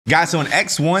Guys, so in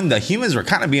X1, the humans were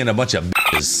kind of being a bunch of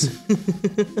bitches.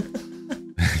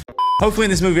 Hopefully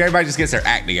in this movie, everybody just gets their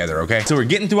act together, okay? So we're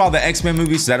getting through all the X-Men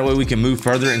movies, so that way we can move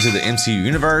further into the MCU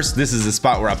universe. This is the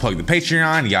spot where I plug the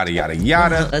Patreon, yada, yada,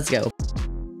 yada. Let's go.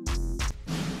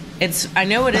 I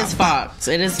know it is Fox.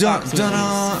 It is Fox movies.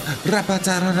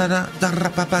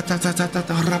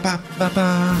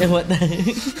 What the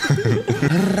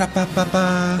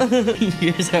heck?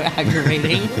 You're so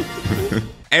aggravating.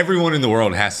 Everyone in the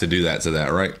world has to do that to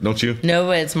that, right? Don't you? No,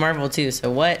 but it's Marvel too, so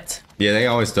what? Yeah, they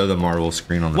always throw the Marvel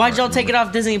screen on the Why'd y'all take it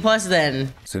off Disney Plus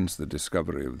then? Since the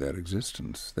discovery of their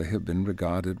existence, they have been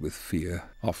regarded with fear,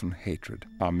 often hatred.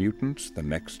 Are mutants the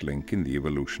next link in the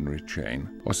evolutionary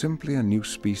chain, or simply a new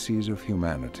species of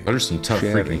humanity? Those are some tough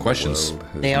freaking questions.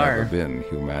 They are. Never been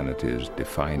humanity's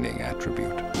defining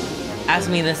attribute. Ask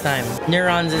me this time.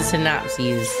 Neurons and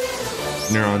synapses.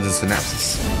 Neurons and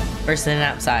synapses. Or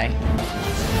synapsi.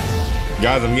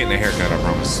 Guys, I'm getting a haircut, I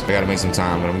promise. I gotta make some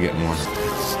time, but I'm getting one.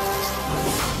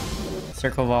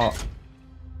 Circle vault.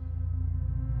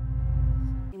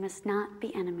 We must not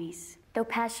be enemies. Though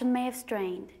passion may have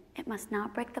strained, it must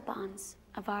not break the bonds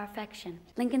of our affection.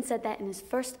 Lincoln said that in his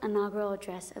first inaugural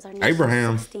address as our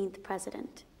nation's 16th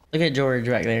president. Look at George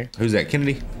back there. Who's that,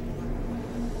 Kennedy?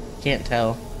 Can't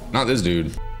tell. Not this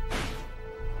dude.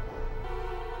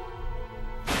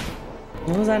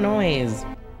 What was that noise?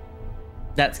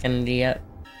 That's Kennedy, yep.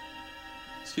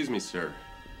 Excuse me, sir.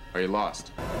 Are you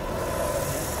lost?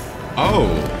 Oh.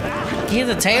 He has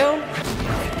a tail?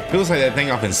 It looks like that thing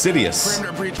off Insidious.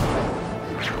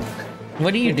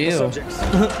 What do you do?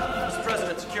 Mr.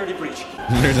 President, security breach.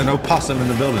 There's an opossum in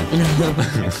the building.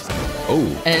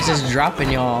 Oh. And it's just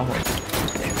dropping y'all.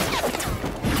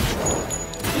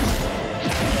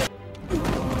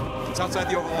 It's outside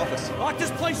the Oval Office. Lock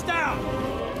this place down!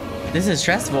 This is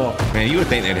stressful. Man, you would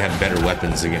think they'd have better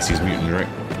weapons against these mutants, right?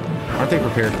 Aren't they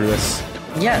prepared for this?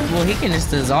 Yeah, well, he can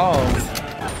just dissolve.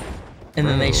 And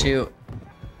then they shoot.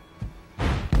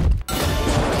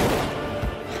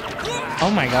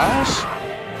 Oh my gosh.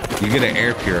 You get an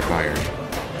air purifier.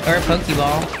 Or a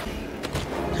Pokeball.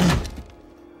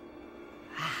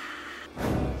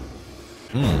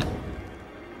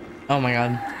 Oh my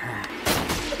god.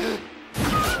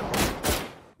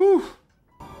 Whew.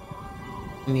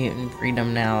 Mutant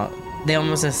freedom now. They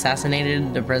almost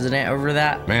assassinated the president over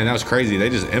that. Man, that was crazy. They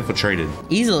just infiltrated.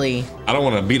 Easily. I don't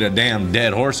want to beat a damn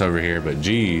dead horse over here, but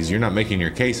geez, you're not making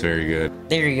your case very good.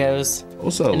 There he goes.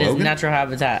 What's up, In his Logan? natural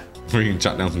habitat. Where you can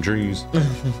chop down some trees.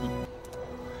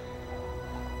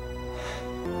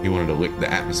 He wanted to lick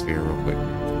the atmosphere real quick.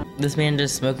 This man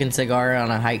just smoking cigar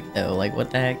on a hike though. Like what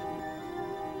the heck?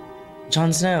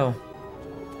 Jon Snow.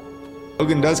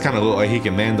 Logan does kind of look like he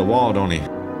can man the wall, don't he?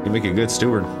 He make a good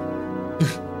steward.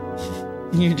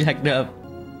 You jacked up.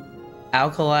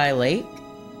 Alkali Lake?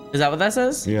 Is that what that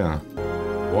says? Yeah.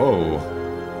 Whoa.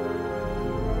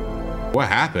 What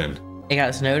happened? It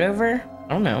got snowed over? I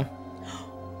don't know.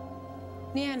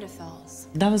 Neanderthals.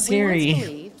 That was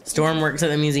scary. Storm works at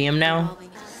the museum now.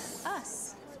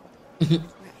 Us.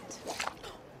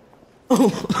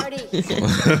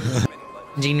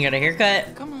 Jean, you got a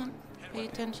haircut? Come on, pay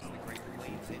attention.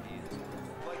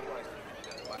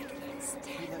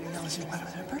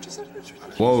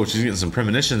 Whoa, she's getting some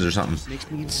premonitions or something.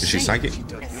 Is she psychic?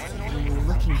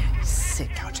 Looking at me sick.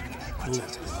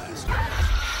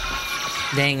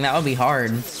 Dang, that would be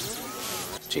hard.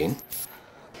 Gene?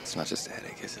 It's not just a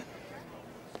headache, is it?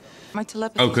 My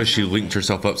telepathy. Oh, because she linked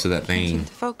herself up to that thing.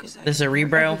 Focus. The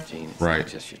Cerebro? Gene, it's Right. not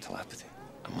just your telepathy.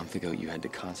 A month ago, you had to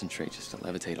concentrate just to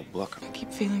levitate a book. I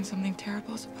keep feeling something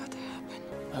terrible is about to happen.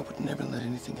 I would never let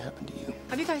anything happen to you.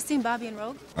 Have you guys seen Bobby and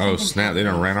Rogue? Oh, snap. They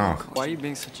done ran off. Why are you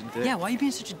being such a dick? Yeah, why are you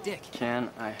being such a dick? Can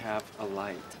I have a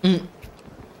light?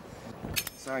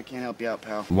 Sorry, I can't help you out,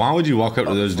 pal. Why would you walk up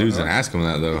to those dudes and ask them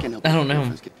that, though? I don't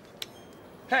know.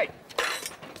 Hey!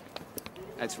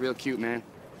 That's real cute, man.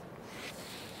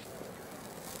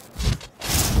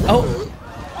 Oh!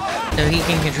 So he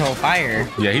can control fire.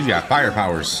 Yeah, he's got fire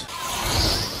powers.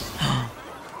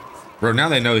 Bro, now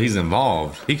they know he's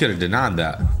involved. He could have denied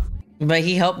that. But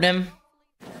he helped him.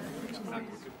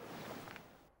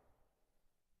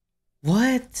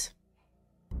 What?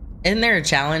 Isn't there a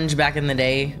challenge back in the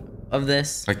day of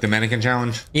this? Like the mannequin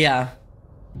challenge? Yeah.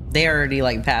 They already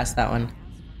like passed that one.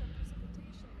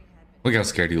 Look how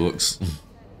scared he looks.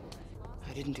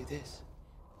 I didn't do this.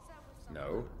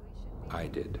 No, I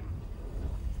did.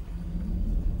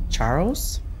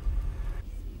 Charles?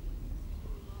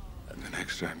 And the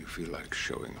next time you feel like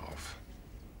showing off,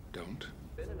 don't.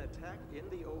 Been an attack in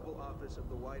the Oval Office of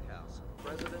the White House.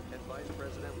 President and Vice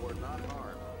President were not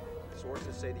harmed.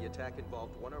 Sources say the attack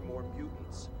involved one or more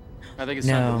mutants. I think it's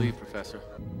time to leave, Professor.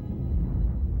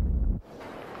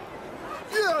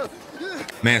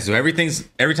 Man, so every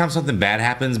time something bad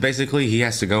happens, basically, he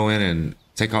has to go in and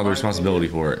take all the responsibility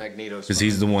for it. Because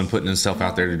he's the one putting himself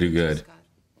out there to do good.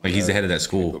 Like, he's the head of that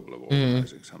school.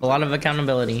 A lot of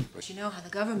accountability. But you know how the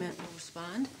government will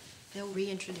respond. They'll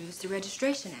reintroduce the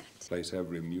Registration Act. Place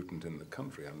every mutant in the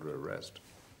country under arrest.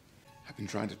 I've been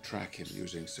trying to track him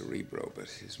using Cerebro, but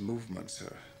his movements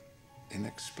are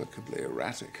inexplicably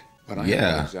erratic. But I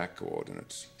have the exact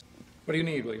coordinates. What do you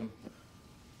need, William?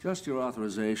 Just your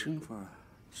authorization for a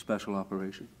special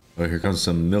operation. Oh, here comes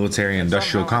some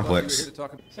military-industrial complex.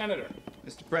 Senator.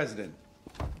 Mr. President.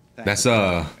 That's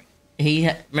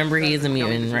remember he is a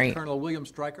mutant, right? Colonel William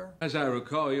Stryker. As I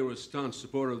recall, you're a staunch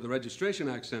supporter of the Registration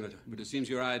Act, Senator. But it seems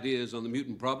your ideas on the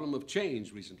mutant problem have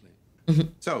changed recently.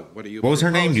 So, what are you? What was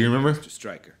her name? Do you remember? Mr.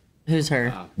 Stryker. Who's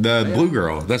her? The blue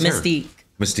girl. That's Mystique.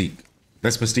 her. Mystique.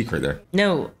 That's Mystique right there.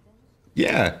 No.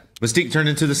 Yeah. Mystique turned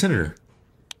into the senator.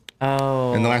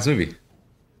 Oh. In the last movie.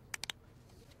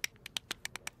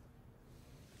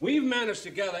 We've managed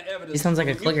to gather evidence. He sounds like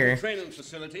a clicker. Training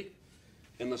facility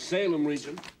in the Salem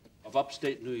region of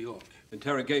upstate New York.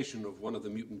 Interrogation of one of the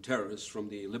mutant terrorists from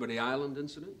the Liberty Island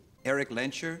incident. Eric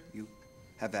Lencher, you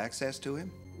have access to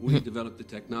him? We developed the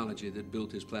technology that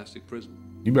built his plastic prison.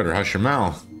 You better hush your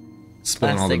mouth.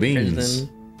 Spilling all the beans. Prison.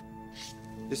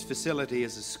 This facility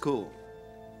is a school.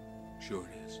 Sure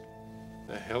it is.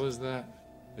 The hell is that?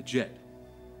 A jet.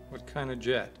 What kind of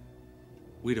jet?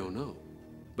 We don't know,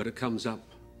 but it comes up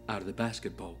out of the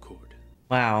basketball court.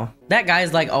 Wow. That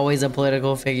guy's like always a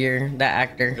political figure, that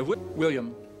actor.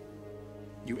 William,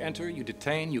 you enter, you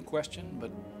detain, you question, but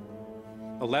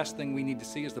the last thing we need to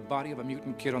see is the body of a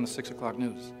mutant kid on the 6 o'clock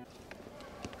news.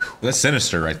 That's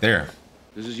sinister right there.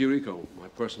 This is Yuriko, my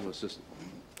personal assistant.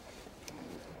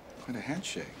 Quite a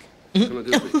handshake. What can I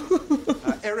do for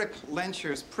you? Eric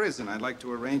Lencher's prison. I'd like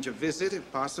to arrange a visit,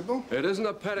 if possible. It isn't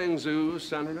a petting zoo,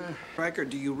 Senator. Stryker,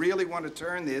 do you really want to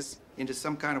turn this into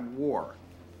some kind of war?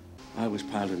 I was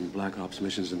piloting Black Ops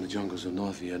missions in the jungles of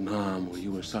North Vietnam where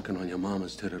you were sucking on your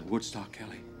mama's tit at Woodstock,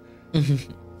 Kelly.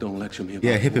 Don't lecture me about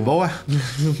Yeah, hippie boy.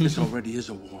 This already is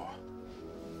a war.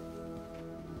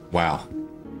 Wow.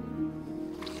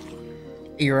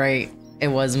 You're right. It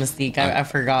was Mystique. I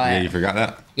forgot. Yeah, you forgot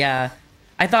that? Yeah.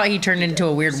 I thought he turned into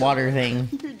a weird water thing.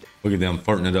 Look at them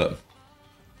farting it up.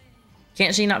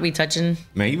 Can't she not be touching?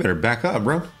 Man, you better back up,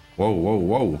 bro. Whoa, whoa,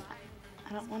 whoa.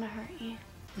 I don't want to hurt you.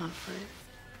 I'm not afraid.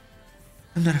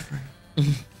 I'm not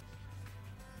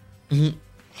afraid.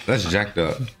 That's jacked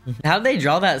up. How'd they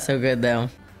draw that so good, though?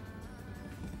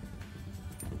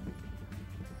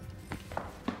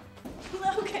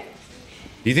 Okay.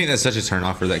 Do you think that's such a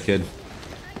turnoff for that kid?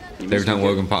 Every time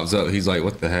Logan pops up, he's like,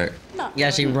 what the heck? Yeah,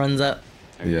 she runs up.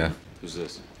 Yeah. Who's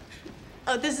this?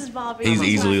 Oh, this is Bobby. He's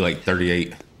easily like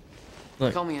 38.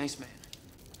 Look. Call me Iceman.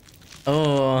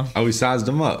 Oh. Oh, he sized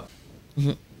him up.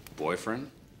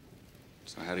 Boyfriend?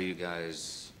 So how do you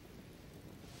guys...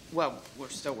 Well, we're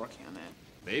still working on that.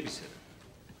 Babysitter?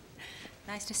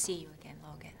 Nice to see you again,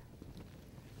 Logan.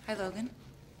 Hi, Logan.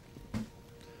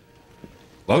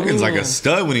 Logan's like Ooh. a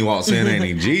stud when he walks in, ain't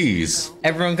he? Jeez.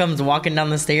 Everyone comes walking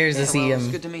down the stairs to see It's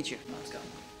him. good to meet you. Let's go.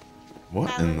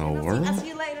 What in the world? I'll see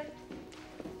you later.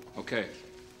 Okay.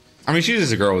 I mean, she's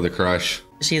just a girl with a crush.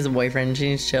 She has a boyfriend. She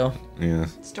needs to chill. Yeah.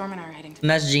 Storm and I are heading to... And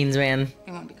that's Jean's man.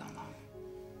 We won't be gone long.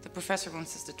 The professor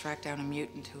wants us to track down a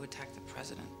mutant who attacked the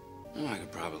president. Oh, I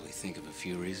could probably think of a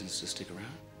few reasons to stick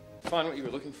around. Find what you were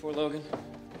looking for, Logan.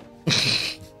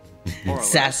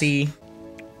 Sassy.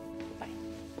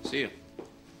 See ya.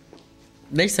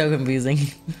 They're so confusing.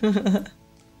 Your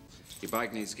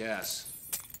bike needs gas.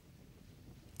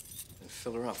 And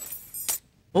fill her up.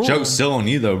 Ooh. Joke's still on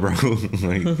you though, bro.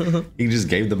 Like, he just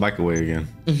gave the bike away again.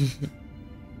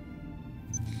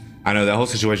 I know that whole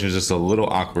situation is just a little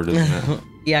awkward, isn't it?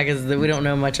 Yeah, because we don't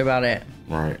know much about it.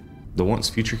 Right. The once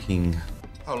future king.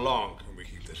 How long can we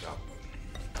keep this up?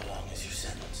 How long is your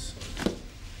sentence?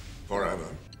 Forever.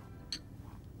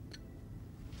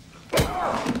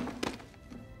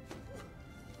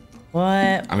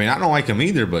 What? I mean, I don't like him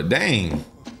either, but dang.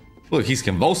 Look, he's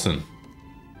convulsing.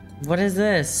 What is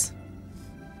this?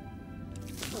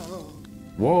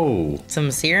 Whoa.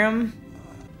 Some serum?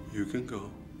 You can go.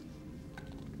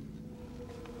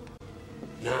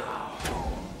 Now.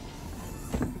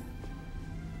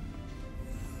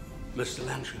 Mr.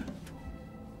 Lencher.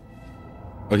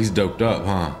 Oh, he's doped up,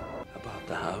 huh? About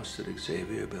the house that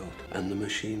Xavier built and the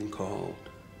machine called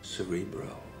Cerebro.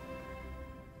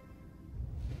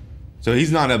 So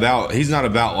he's not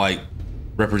about like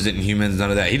representing humans, none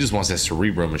of that. He just wants that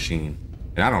Cerebro machine.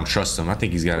 And I don't trust him. I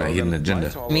think he's got a hidden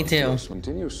agenda. Me too.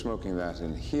 Continue smoking that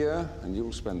in here, and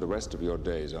you'll spend the rest of your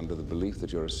days under the belief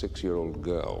that you're a 6-year-old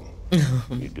girl.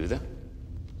 You do that?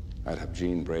 I'd have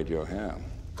Jean braid your hair.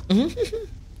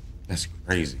 That's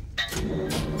crazy.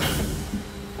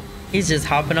 He's just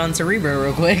hopping on Cerebro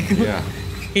real quick. Yeah.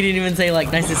 He didn't even say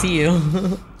like, nice to see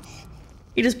you.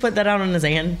 He just put that out on his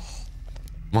hand.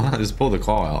 Why not just pull the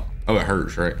claw out? Oh, it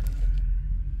hurts, right?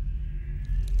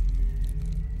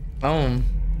 Boom.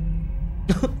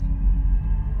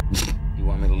 You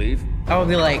want me to leave? I would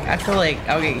be like, I feel like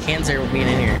I'll get cancer being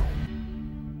in here.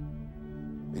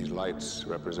 These lights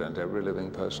represent every living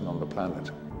person on the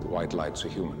planet. The white lights are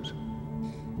humans.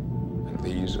 And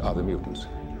these are the mutants.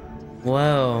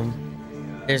 Whoa.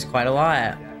 There's quite a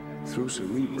lot. Through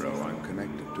Cerebro, I'm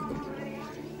connected to them.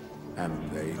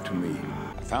 And they to me.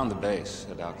 I found the base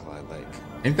at Alkali Lake.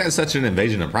 Ain't that such an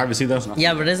invasion of privacy, though?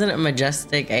 Yeah, but isn't it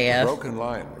majestic The AF? broken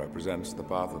line represents the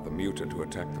path of the mutant who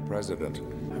attacked the president.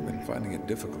 I've been finding it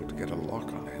difficult to get a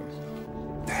lock on him.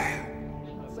 There.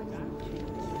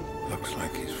 Looks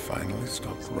like he's finally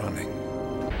stopped running.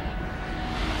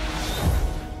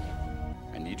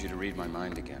 I need you to read my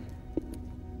mind again.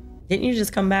 Didn't you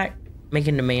just come back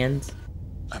making demands?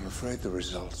 I'm afraid the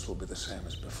results will be the same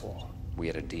as before. We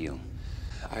had a deal.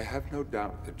 I have no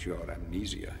doubt that your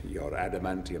amnesia, your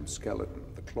adamantium skeleton,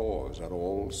 the claws are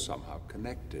all somehow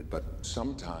connected, but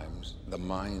sometimes the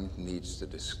mind needs to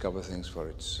discover things for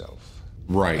itself.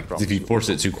 Right, if you force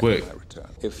it too quick.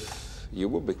 If you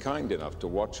will be kind enough to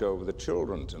watch over the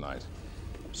children tonight,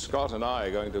 Scott and I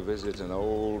are going to visit an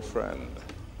old friend.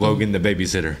 Logan, the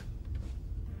babysitter.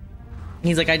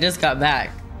 He's like, I just got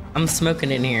back. I'm smoking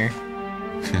in here.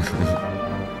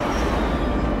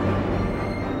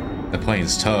 The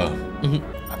plane's tough.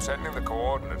 I'm sending the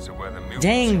coordinates of where the mutants.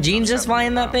 Dang, Jean's just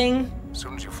flying that thing? As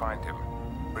soon as you find him,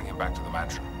 bring him back to the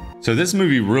mansion. So this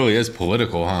movie really is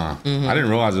political, huh? I didn't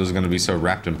realize it was going to be so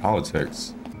wrapped in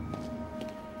politics.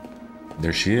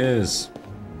 There she is.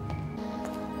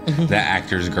 That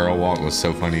actor's girl walk was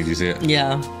so funny. Did you see it?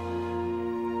 Yeah.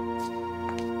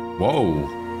 Whoa.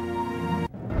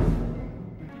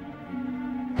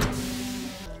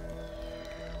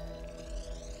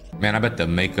 Man, I bet the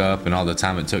makeup and all the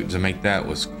time it took to make that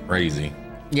was crazy.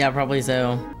 Yeah, probably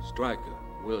so. Stryker,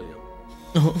 William.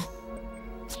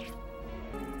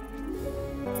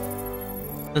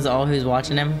 That's all who's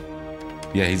watching him?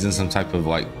 Yeah, he's in some type of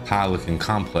like pie-looking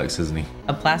complex, isn't he?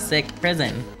 A plastic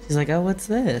prison. He's like, oh, what's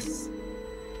this?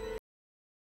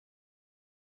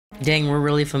 Dang, we're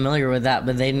really familiar with that,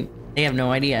 but they have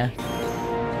no idea.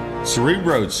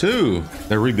 Cerebro too.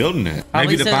 They're rebuilding it. Probably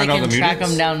Maybe to so find they all can the track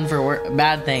mutants. them down for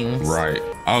bad things. Right.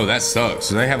 Oh, that sucks.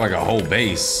 So they have like a whole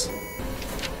base.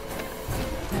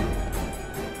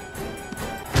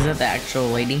 Is that the actual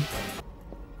lady?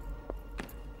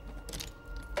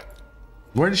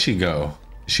 Where did she go?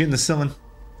 Is she in the ceiling?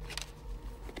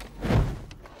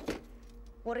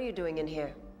 What are you doing in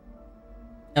here?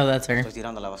 Oh, that's her. Estoy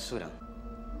tirando la basura.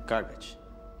 Garbage.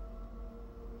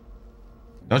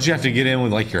 Don't you have to get in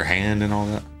with like your hand and all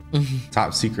that?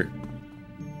 Top secret.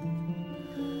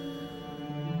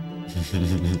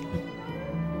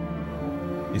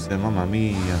 He said, Mamma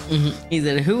mia. He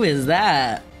said, who is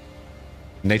that?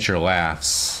 Nature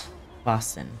laughs.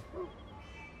 Boston.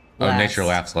 Oh, Last. nature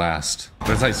laughs last.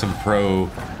 That's like some pro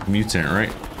mutant,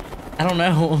 right? I don't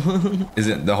know.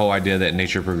 Isn't the whole idea that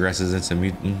nature progresses into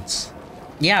mutants?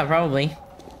 Yeah, probably.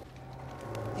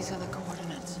 These are the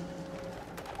coordinates.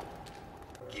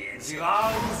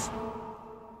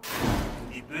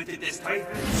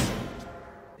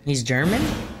 He's German?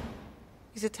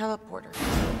 He's a teleporter.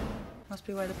 Must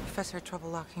be why the professor had trouble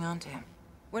locking onto him.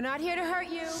 We're not here to hurt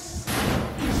you.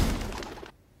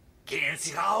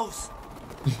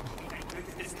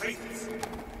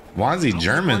 Why is he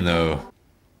German though?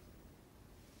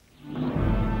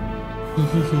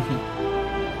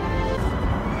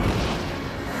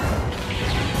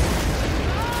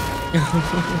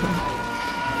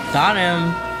 Got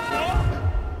him.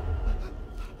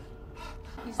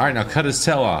 All right, now cut his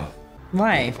tail off.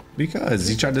 Why? Because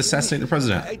he tried to assassinate the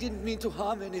president. I didn't mean to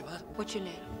harm anyone. What's your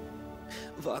name?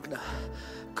 Wagner.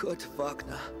 Kurt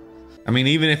Wagner. I mean,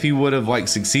 even if he would have like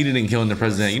succeeded in killing the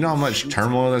president, you know how much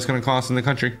turmoil that's going to cost in the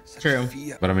country? True.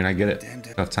 But I mean, I get it.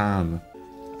 Tough time.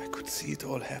 I could see it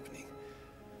all happening,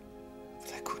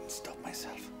 but I couldn't stop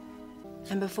myself.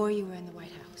 And before you were in the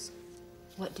White House,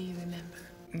 what do you remember?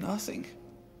 Nothing.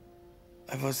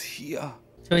 I was here.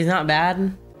 So he's not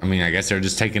bad? I mean, I guess they're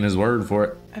just taking his word for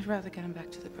it. I'd rather get him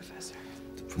back to the professor.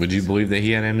 Would you believe that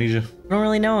he had amnesia? I don't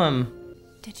really know him.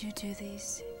 Did you do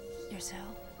these yourself?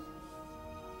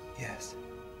 Yes.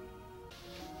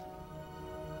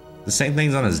 The same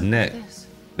thing's on his neck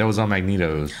that was on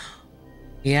Magneto's.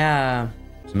 Yeah.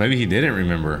 So maybe he didn't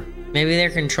remember. Maybe they're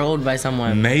controlled by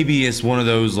someone. Maybe it's one of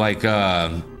those like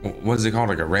what is it called,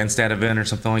 like a Randstad event or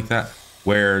something like that,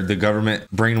 where the government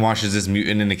brainwashes this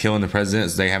mutant into killing the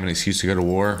president so they have an excuse to go to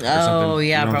war. Or oh something.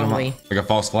 yeah, you know probably. Like a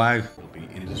false flag.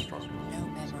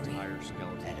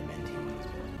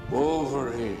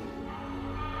 Over here.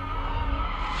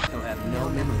 He'll have no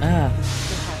memory.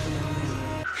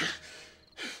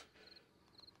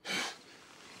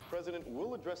 President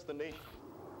will address the nation.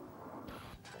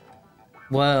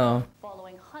 Whoa.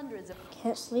 Following hundreds of...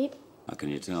 Can't sleep? How can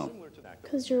you tell?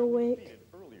 Because you're awake.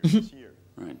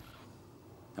 Right.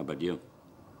 How about you?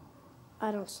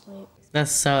 I don't sleep. That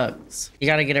sucks. You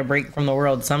gotta get a break from the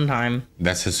world sometime.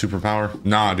 That's his superpower?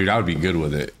 Nah, dude, I would be good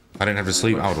with it. If I didn't have to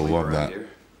sleep, I would have loved that.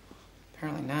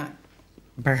 Apparently not.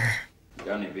 Brr.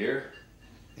 Got any beer?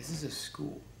 This is a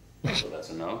school. So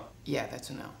that's a no? Yeah, that's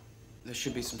a no. There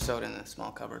should be some soda in that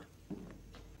small cupboard.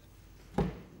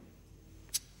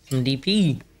 Some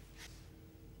DP.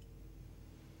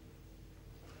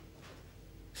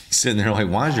 He's sitting there like,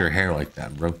 why is your hair like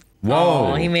that, bro?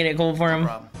 Whoa. Oh, he made it cool for him.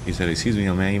 He said, excuse me,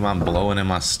 young man, you mind blowing in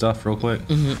my stuff real quick?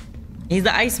 He's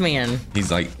the Iceman.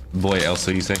 He's like, boy,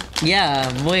 Elsa, you say?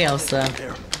 Yeah, boy, Elsa.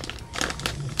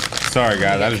 Sorry,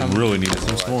 guys, I just really needed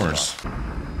some s'mores.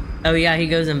 Oh yeah, he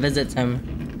goes and visits him.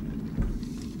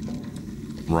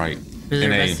 Right. They're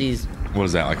In a, besties. what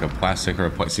is that, like a plastic or a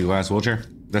plexiglass wheelchair?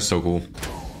 That's so cool.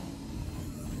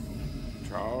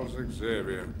 Charles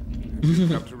Xavier, you've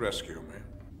come to rescue me.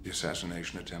 The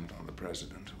assassination attempt on the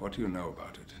president. What do you know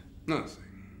about it? Nothing.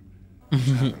 What's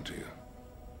happened to you?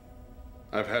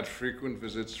 I've had frequent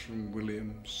visits from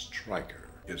William Stryker.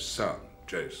 His son,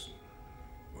 Jason,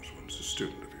 was once a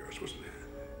student of yours, wasn't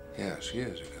he? Yes,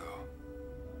 years ago.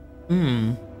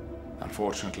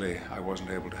 Unfortunately, I wasn't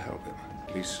able to help him.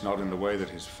 At least not in the way that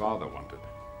his father wanted.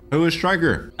 Who is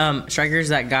Stryker? Stryker's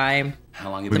that guy. How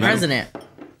long you The been president.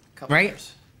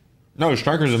 Right? No,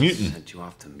 Stryker's a mutant. Sent you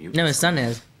off to mutant. No, his son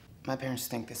is. My parents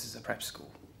think this is a prep school.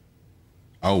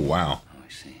 Oh, wow. Oh, I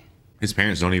see. His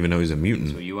parents don't even know he's a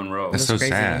mutant. So you and Rose. That's so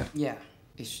crazy. sad. Yeah,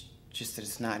 it's just that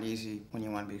it's not easy when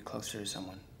you want to be closer to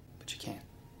someone, but you can't.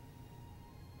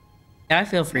 Yeah, I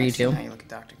feel for you I've seen too. How you look at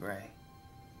Dr. Gray.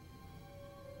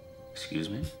 Excuse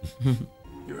me?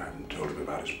 You haven't told him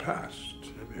about his past,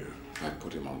 have you? I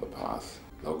put him on the path.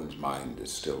 Logan's mind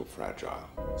is still fragile.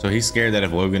 So he's scared that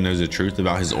if Logan knows the truth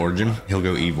about his origin, he'll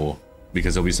go evil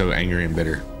because he'll be so angry and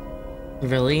bitter.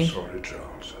 Really? Sorry,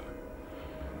 Charles.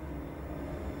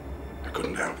 I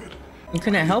couldn't help it. You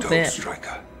couldn't help Told it.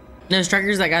 Stryker. No,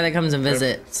 Stryker's that guy that comes and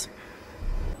visits.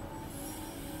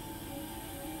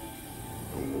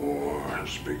 The war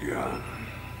has begun.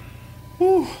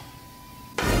 Whew.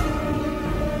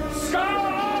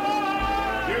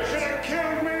 You should have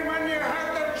killed me when you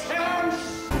had the chance!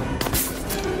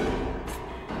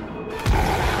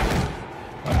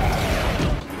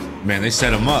 Man, they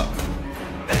set him up.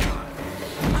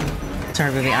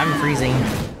 Sorry, baby, I'm freezing.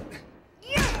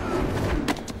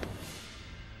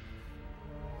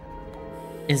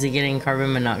 Is he getting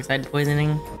carbon monoxide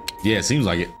poisoning? Yeah, it seems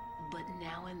like it. But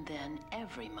now and then,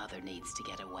 every mother needs to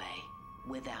get away.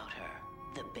 Without her,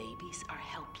 the babies are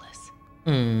helpless.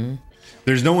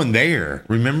 There's no one there,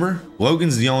 remember?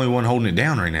 Logan's the only one holding it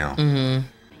down right now.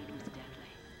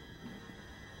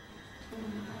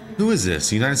 Who is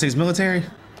this? United States military?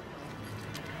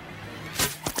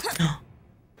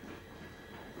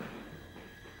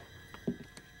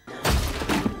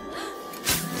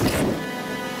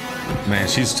 Man,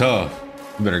 she's tough.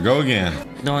 You better go again.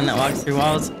 The one that walks through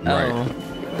walls? Right. Oh.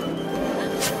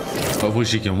 Hopefully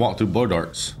she can walk through blow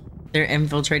darts. They're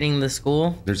infiltrating the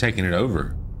school? They're taking it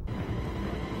over.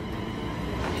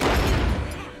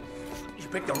 You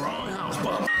picked the wrong house,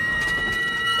 Bob.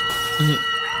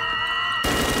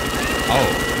 Oh.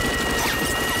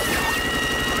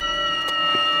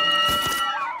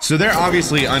 So they're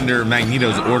obviously under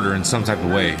Magneto's order in some type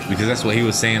of way, because that's what he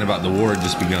was saying about the war had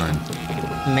just begun.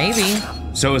 Maybe.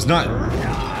 So it's not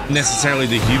necessarily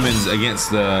the humans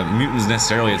against the mutants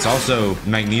necessarily, it's also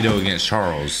Magneto against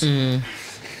Charles.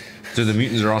 So the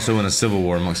mutants are also in a civil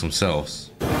war amongst themselves.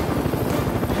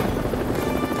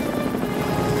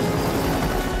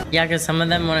 Yeah, because some of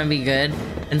them want to be good,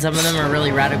 and some of them are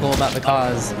really radical about the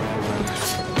cause.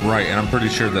 Right, and I'm pretty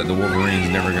sure that the Wolverine's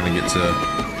never gonna get to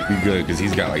be good, because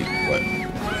he's got like, what,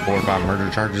 4 or 5 murder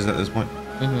charges at this point?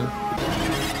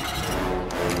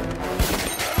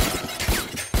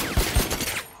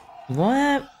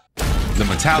 What? The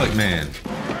Metallic Man.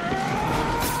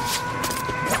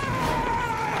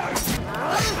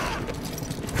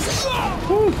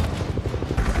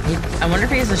 I wonder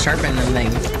if he has to sharpen them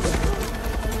things.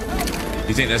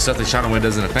 You think that stuff they shot him with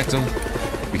doesn't affect him?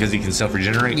 Because he can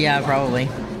self-regenerate? Yeah, probably.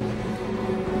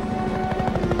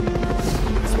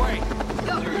 This way.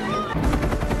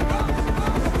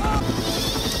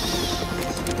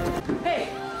 Hey,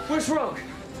 where's Rogue?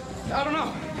 I don't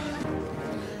know.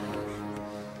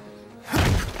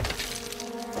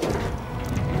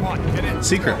 Come on, get in.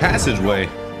 Secret passageway.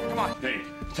 Come on. Hey,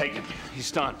 take him. He's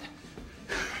stunned.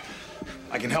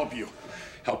 I can help you.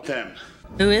 Help them.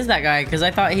 Who is that guy? Because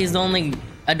I thought he's the only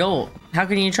adult. How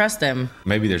can you trust him?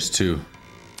 Maybe there's two.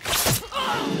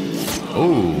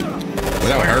 Oh, well,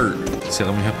 that would hurt. So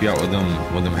let me help you out with them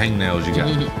hangnails you got.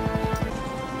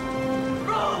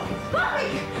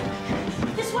 Bobby!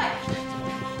 This way!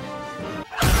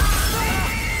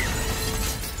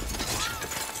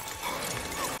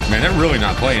 Man, they're really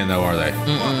not playing though, are they?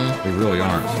 They really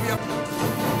aren't.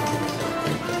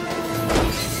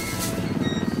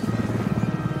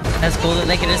 That's cool that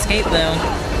they can escape though.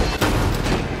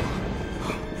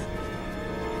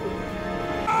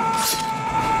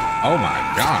 Oh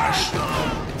my gosh.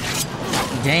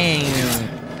 Dang,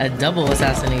 a double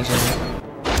assassination.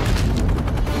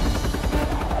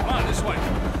 Come on, this way.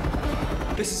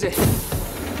 This is it.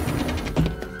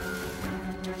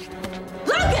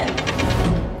 Logan!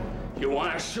 You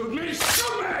want to shoot me?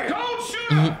 Shoot me! Don't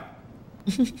shoot him!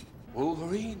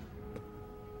 Wolverine?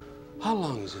 How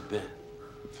long has it been?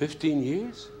 15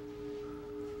 years?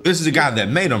 This is the guy that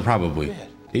made him, probably.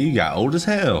 He got old as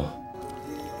hell.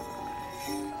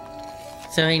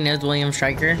 So he knows William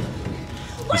Stryker.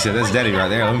 He said, "That's Daddy right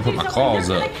there. Let me put my claws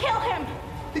up."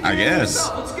 I guess.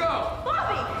 Let's go.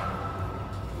 Bobby!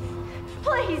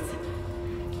 Please!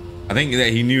 I think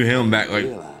that he knew him back like.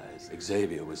 Realize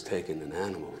Xavier was taken in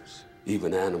animals,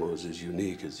 even animals as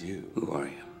unique as you. Who are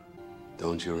you?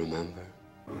 Don't you remember?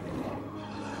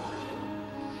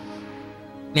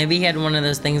 Maybe he had one of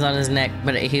those things on his neck,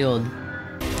 but it healed.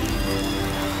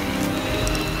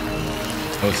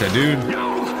 Oh, it's that dude.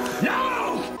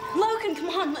 Logan, come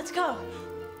on, let's go.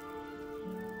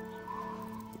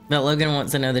 But Logan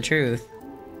wants to know the truth.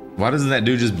 Why doesn't that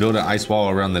dude just build an ice wall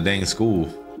around the dang school?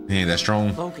 He ain't that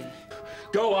strong. Logan.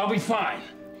 Go, I'll be fine.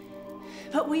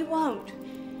 But we won't.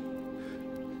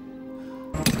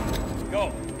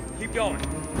 Go. Keep going.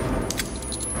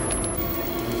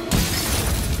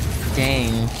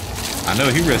 Dang. I know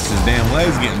he risked his damn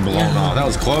legs getting blown off. That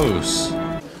was close.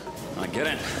 Get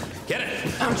in. Get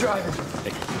in. I'm driving.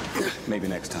 Hey, maybe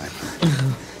next time.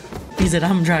 He said,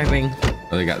 "I'm driving."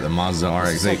 Oh, they got the Mazda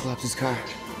RX-8. Cyclops' car.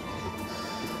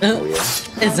 Oh, yeah.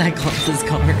 It's Cyclops'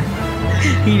 car.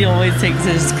 He always takes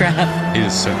his crap. He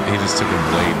just took a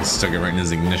blade and stuck it right in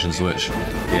his ignition switch.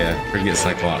 Yeah, forget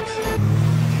Cyclops.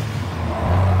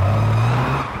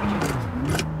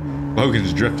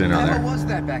 Logan's drifting out What there. was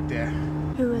that back there?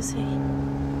 Who is he?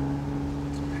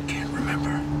 I can't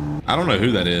remember. I don't know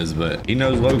who that is, but he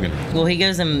knows Logan. Well, he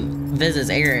goes and visits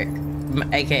Eric,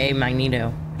 aka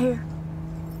Magneto. Here.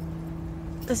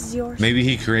 This is yours. Maybe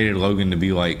he created Logan to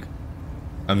be like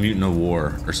a mutant of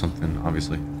war or something,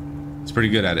 obviously. He's pretty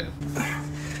good at it.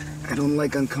 I don't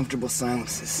like uncomfortable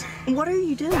silences. What are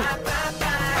you doing?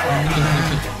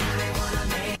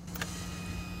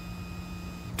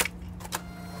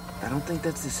 I don't think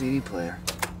that's the CD player.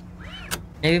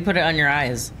 Maybe put it on your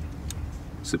eyes.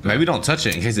 So maybe don't touch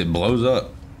it in case it blows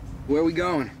up. Where are we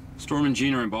going? Storm and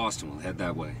Gina are in Boston. We'll head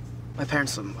that way. My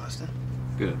parents live in Boston.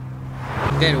 Good.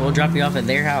 Good, we'll drop you off at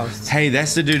their house. Hey,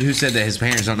 that's the dude who said that his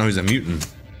parents don't know he's a mutant.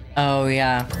 Oh,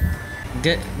 yeah.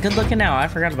 Good looking now. I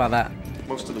forgot about that.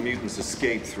 Most of the mutants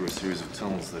escaped through a series of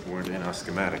tunnels that weren't in our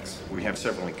schematics. We have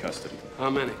several in custody. How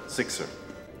many? 6, sir.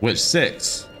 Which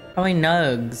 6? Probably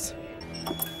Nugs.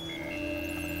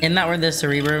 Isn't that where the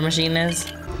Cerebro machine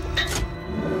is?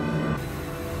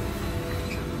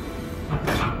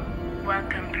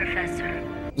 Welcome, Professor.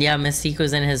 Yeah, Mystique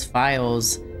was in his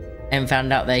files and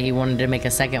found out that he wanted to make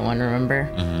a second one, remember?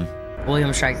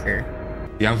 William Stryker.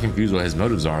 Yeah, I'm confused what his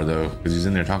motives are, though, because he's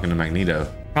in there talking to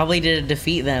Magneto. Probably to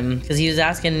defeat them, because he was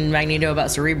asking Magneto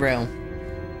about Cerebro.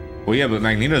 Well, yeah, but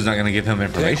Magneto's not going to give him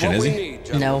information, is he?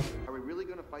 No.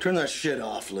 Turn that shit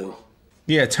off, Lou.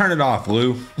 Yeah, turn it off,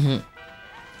 Lou.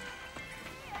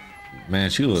 Man,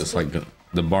 she looks like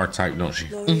the bar type, don't she?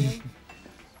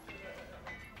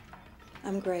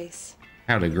 I'm Grace.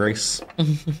 Howdy, Grace.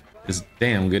 It's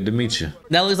damn good to meet you.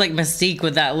 That looks like Mystique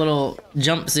with that little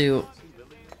jumpsuit.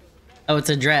 Oh, it's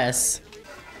a dress.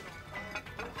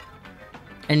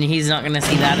 And he's not gonna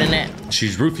see that in it.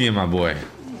 She's roofing my boy.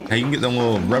 Hey, you can get them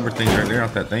little rubber things right there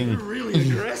off that thing. You're really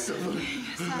aggressive.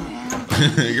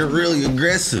 You're really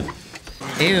aggressive.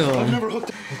 Ew. I've never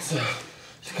hooked.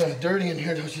 It's kind of dirty in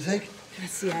here, don't you think?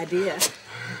 That's the idea.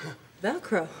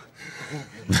 Velcro.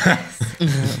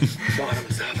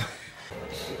 Bottoms up.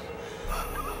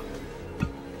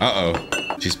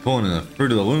 Uh-oh. She's pulling the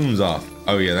Fruit of the Looms off.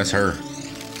 Oh, yeah, that's her.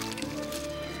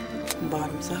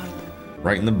 Bottoms up.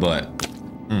 Right in the butt.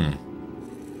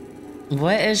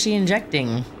 What is she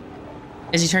injecting?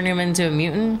 Is she turning him into a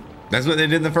mutant? That's what they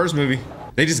did in the first movie.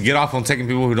 They just get off on taking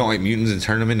people who don't like mutants and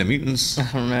turn them into mutants. I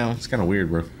don't know. It's kind of weird,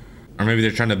 bro. Or maybe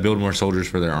they're trying to build more soldiers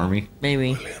for their army.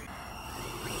 Maybe.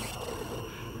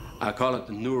 I call it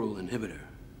the neural inhibitor.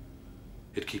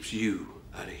 It keeps you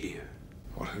out of here.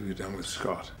 What have you done with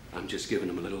Scott? I'm just giving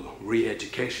him a little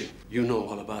re-education. You know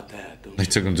all about that, don't They you?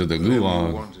 took him to the You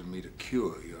gulag. wanted me to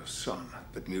cure your son,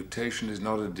 but mutation is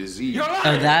not a disease.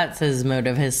 Oh, that's his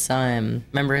motive, his son.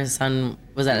 Remember his son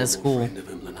was at his school. Friend of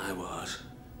him than I was.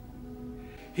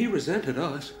 He resented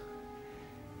us.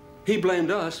 He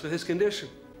blamed us for his condition.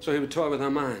 So he would toy with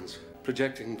our minds,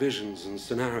 projecting visions and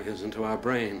scenarios into our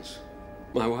brains.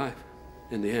 My wife,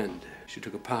 in the end, she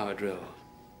took a power drill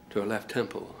to her left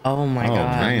temple. Oh my God.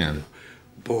 Oh, man.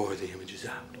 Bore the images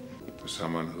out. For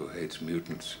someone who hates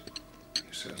mutants, you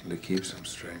certainly keep some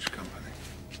strange company.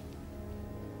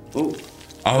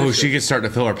 Oh, she could start to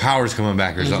feel her powers coming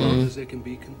back or something. They can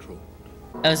be controlled.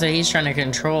 Oh, so he's trying to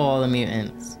control all the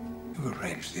mutants. You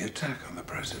arranged the attack on the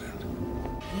president.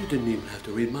 You didn't even have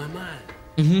to read my mind.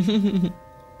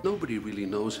 Nobody really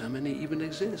knows how many even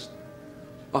exist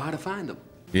or how to find them.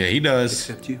 Yeah, he does.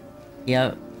 Except you.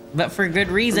 Yep. But for good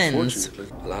reasons.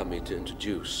 Unfortunately, allow me to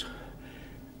introduce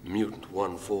Mutant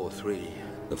 143.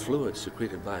 The fluid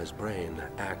secreted by his brain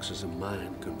acts as a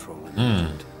mind controlling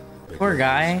agent. Poor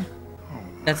guy.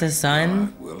 That's his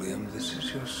son. William, this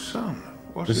is your son.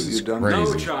 What This have is you done?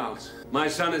 crazy. No, Charles. My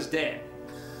son is dead.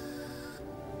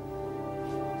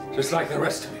 Just like the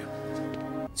rest of you.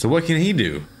 So what can he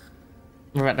do?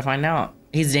 We're about to find out.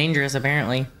 He's dangerous,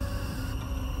 apparently.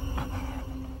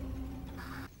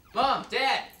 Mom,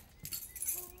 Dad.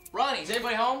 Ronnie, is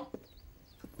anybody home?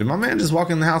 Did my man just walk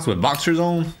in the house with boxers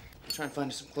on? I'm trying to find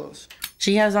you some clothes.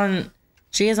 She has on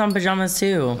pajamas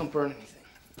too. Don't burn anything.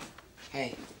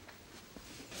 Hey,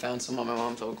 found some of my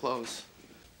mom's old clothes.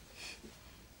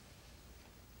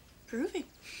 Groovy.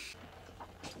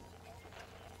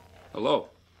 Hello.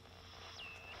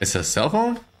 It's a cell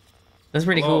phone? That's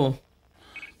pretty Hello? cool.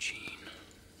 Gene,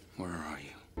 where are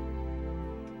you?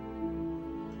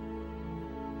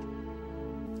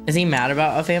 Is he mad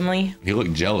about a family? He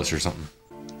looked jealous or something.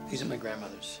 These are my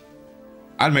grandmother's.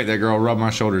 I'd make that girl rub my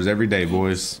shoulders every day,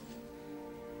 boys.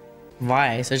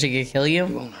 Why? So she could kill It you?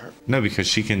 won't hurt. No, because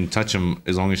she can touch him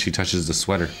as long as she touches the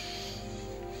sweater.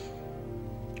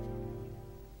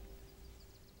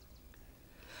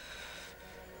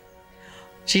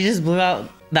 She just blew out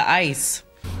the ice.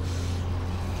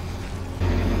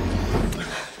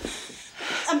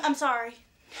 I'm sorry.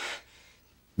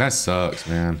 That sucks,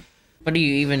 man. What do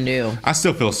you even do? I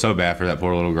still feel so bad for that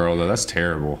poor little girl, though. That's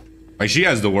terrible. Like, she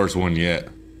has the worst one yet.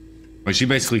 Like, she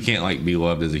basically can't, like, be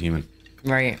loved as a human.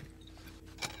 Right.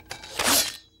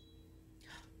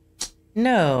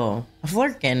 No. A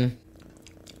flirkin.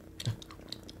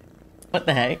 What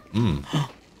the heck? Who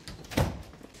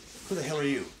the hell are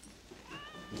you?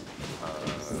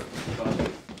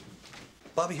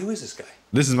 Bobby, who is this guy?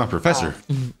 This is my professor.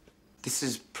 This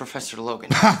is Professor Logan.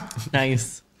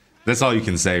 Nice. That's all you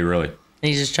can say, really.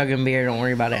 He's just chugging beer. Don't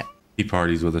worry about it. He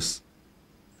parties with us.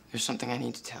 There's something I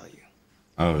need to tell you.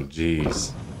 Oh,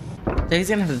 jeez. So he's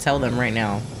gonna have to tell them right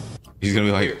now. He's gonna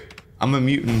be like, I'm a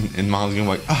mutant, and Mom's gonna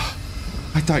be like, oh,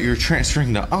 I thought you were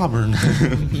transferring to Auburn.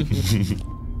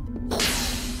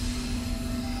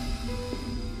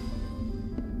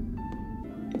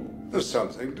 There's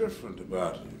something different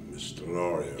about him, Mr.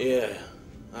 Lorio. Yeah,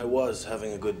 I was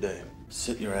having a good day.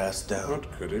 Sit your ass down.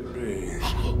 What could it be?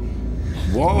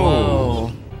 Whoa.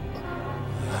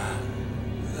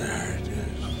 There it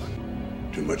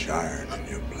is. Too much iron in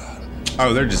your blood.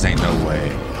 Oh, there just ain't no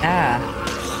way. Ah.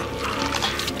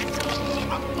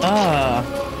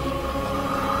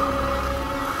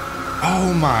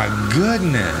 Oh my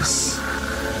goodness.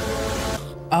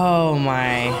 Oh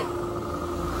my.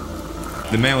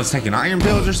 The man was taking iron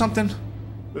pills or something?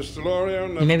 Mr. Lorio,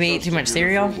 never Maybe ate too much trusted you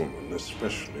cereal? for a woman,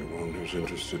 especially one who's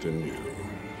interested in you.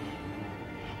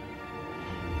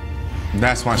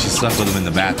 That's why she slept with him in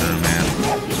the bathroom, man.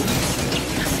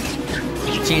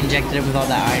 She injected him with all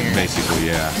that iron. Basically,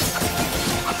 yeah.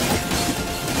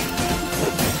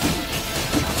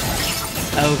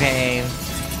 Okay.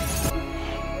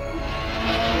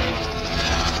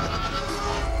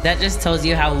 That just tells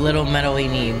you how little metal he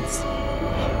needs.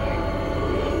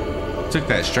 Took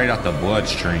that straight out the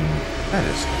bloodstream. That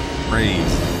is Crazy.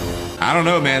 I don't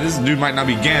know, man. This dude might not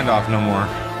be Gandalf no more.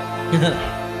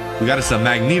 We got us a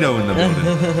Magneto in the building.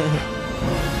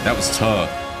 That was tough.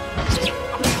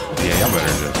 Yeah, y'all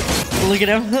better just... Look at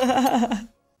him.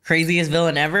 Craziest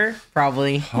villain ever?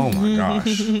 Probably. Oh my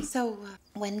gosh. So,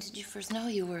 when did you first know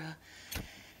you were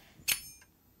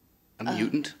a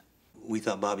mutant? We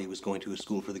thought Bobby was going to a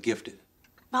school for the gifted.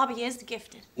 Bobby is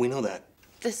gifted. We know that.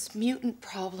 This mutant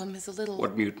problem is a little...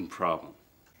 What mutant problem?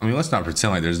 I mean, let's not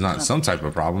pretend like there's not some type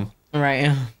of problem.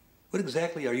 Right. What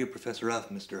exactly are you professor of,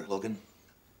 Mr. Logan?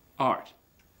 Art.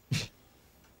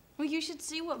 Well, you should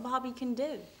see what Bobby can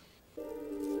do.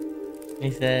 He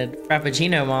said,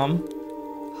 Frappuccino, Mom.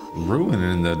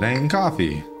 Ruining the dang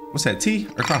coffee. What's that, tea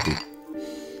or coffee?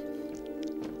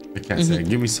 The cat said,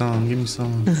 give me some, give me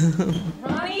some.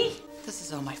 Ronnie? This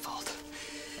is all my fault.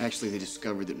 Actually, they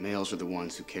discovered that males are the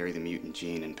ones who carry the mutant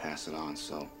gene and pass it on,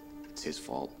 so it's his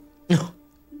fault.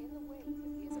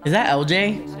 Is that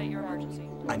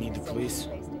LJ? I need the police.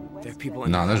 There are people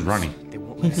in Nah, that's Ronnie. They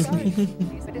won't let us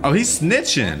leave. Oh, he's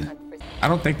snitching. I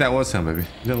don't think that was him, baby.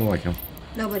 He doesn't look like him.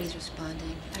 Nobody's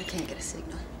responding. I can't get a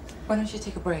signal. Why don't you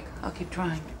take a break? I'll keep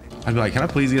trying. I'd be like, can I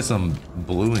please get some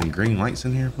blue and green lights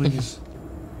in here, please?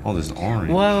 All this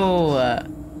orange. Whoa.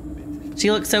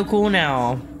 She looks so cool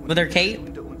now. With her cape.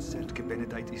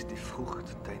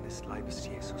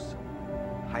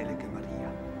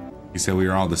 He said we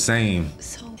were all the same.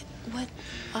 So, what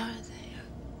are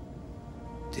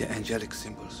they? The angelic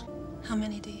symbols. How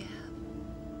many do you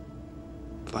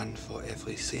have? One for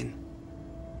every sin.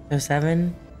 There's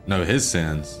 7? No, his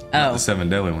sins. Not the 7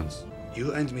 deadly ones.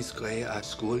 You and Miss Gray are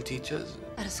school teachers?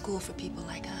 At a school for people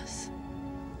like us,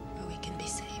 where we can be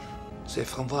safe. Safe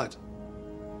from what?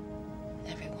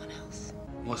 Everyone else.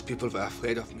 Most people were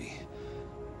afraid of me,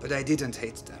 but I didn't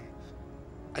hate them.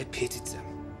 I pitied them,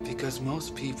 because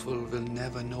most people will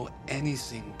never know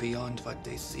anything beyond what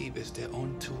they see with their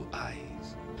own 2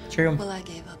 eyes. True. Well, I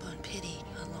gave up on pity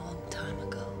a long time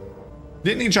ago.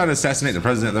 Didn't he try to assassinate the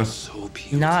president, though? So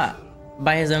beautiful. Not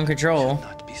by his own control.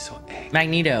 Not be so angry.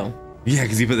 Magneto. Yeah,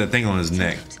 because he put that thing on his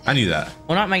neck. I knew that.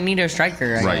 Well, not Magneto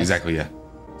Striker, I Right, guess. exactly, yeah.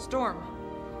 Storm,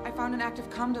 I found an active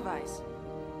comm device.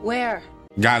 Where?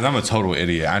 Guys, I'm a total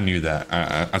idiot. I knew that.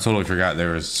 I totally forgot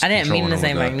there was. I didn't mean to controlling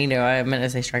say over that. Magneto. I meant to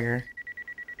say Striker.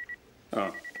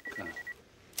 Oh, okay.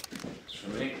 It's for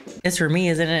me. It's for me,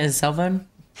 isn't it? His cell phone?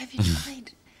 Have you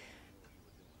tried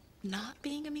not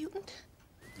being a mutant?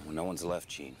 Well, no one's left,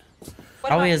 Gene.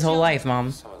 Probably his whole life,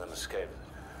 Mom. Some of them escaped.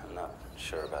 I'm not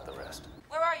sure about the rest.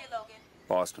 Where are you, Logan?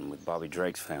 Boston with Bobby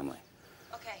Drake's family.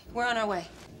 Okay, we're on our way.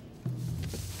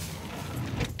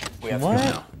 We have What? to go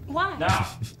now. Why? Now.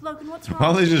 Logan, what's Why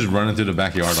wrong? are they just running through the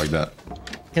backyard like that?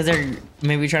 Because they're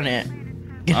maybe trying to...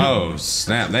 Oh,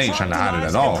 snap. They ain't trying to hide it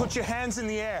at all. Put your hands in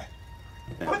the air.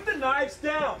 Put the knives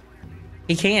down.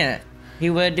 He can't. He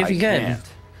would if he could. Can't.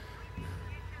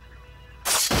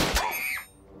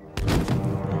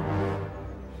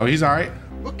 Oh, he's all right.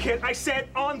 Look, kid, I said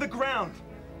on the ground.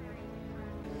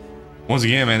 Once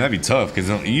again, man, that'd be tough because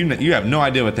you have no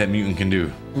idea what that mutant can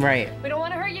do. Right. We don't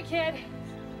want to hurt you, kid.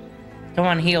 Come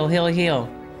on, heal, heal, heal.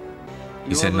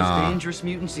 He said, those nah. dangerous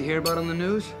mutants you hear about on the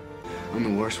news? I'm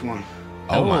the worst one.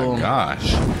 Oh my Oh. gosh.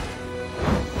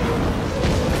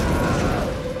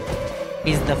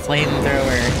 He's the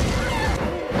flamethrower.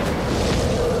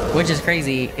 Which is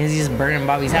crazy, is he's just burning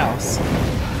Bobby's house.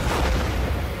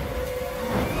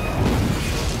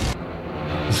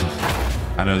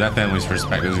 I know that family's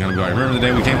perspective is gonna be like, remember the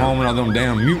day we came home and all them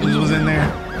damn mutants was in there?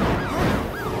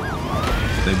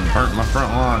 They burnt my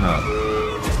front lawn up.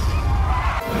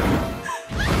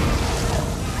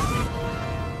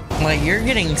 Like, you're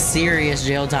getting serious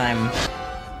jail time.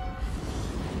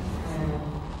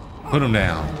 Put him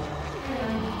down.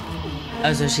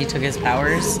 Oh, so she took his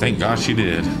powers? Thank God she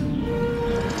did.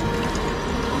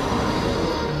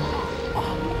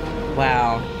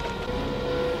 Wow.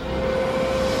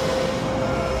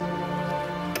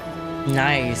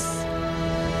 Nice.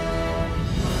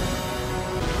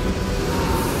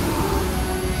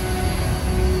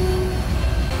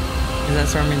 Is that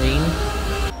Storm and Jean?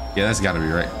 Yeah, that's gotta be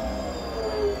right.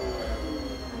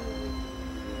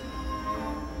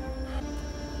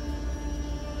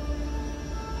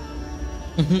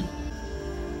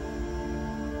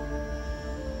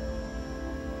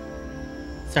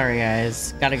 Sorry,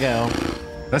 guys. Gotta go.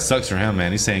 That sucks for him,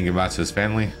 man. He's saying goodbye to his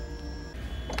family.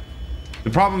 The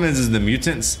problem is the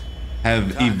mutants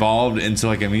have evolved into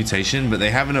like a mutation, but they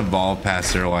haven't evolved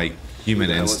past their like human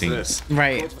instincts.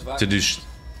 Right. To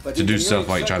do stuff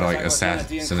like try to like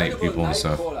assassinate people and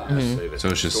stuff. So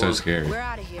it's just so scary. We're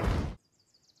out of here.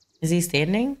 Is he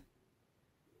standing?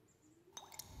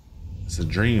 It's a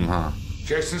dream, huh?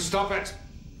 Jason, stop it!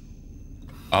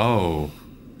 Oh.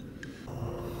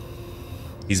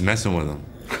 He's messing with him.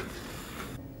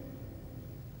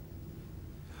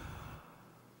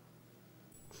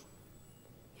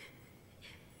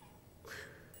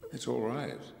 It's all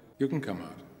right. You can come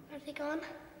out. Are they gone?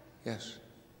 Yes.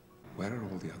 Where are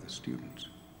all the other students?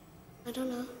 I don't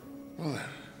know. Well then,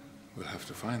 we'll have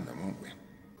to find them, won't we?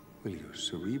 We'll use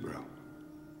Cerebro.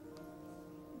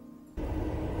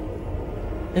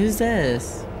 Who's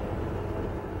this?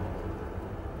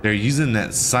 They're using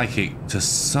that psychic to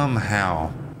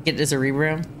somehow get to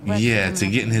Cerebro? Yeah, to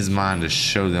get in his mind to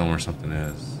show them where something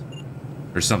is.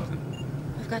 Or something.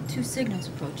 I've got 2 signals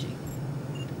approaching.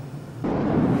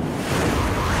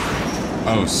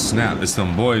 Oh snap, it's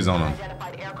them boys on them.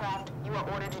 Identified aircraft. You are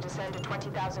ordered to descend to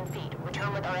 20,000 feet.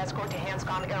 Return with our escort to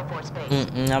Hanscom Air Force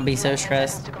Base. I'll be so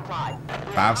stressed.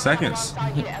 5 seconds.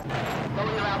 Lower your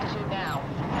altitude now.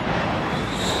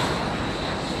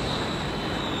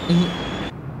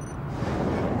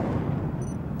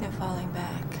 They're falling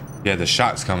back. Yeah, the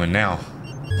shot's coming now.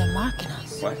 They're marking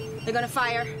us. What? They're gonna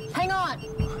fire. Hang on.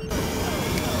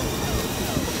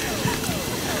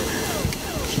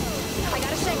 I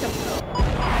gotta shake them.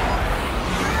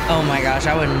 Oh my gosh,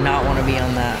 I would not want to be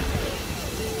on that.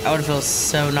 I would feel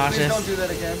so nauseous. Please don't do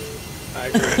that again. I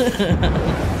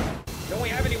agree. Don't we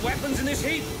have any weapons in this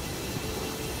heat?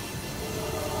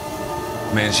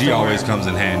 Man, she always comes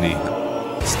in handy.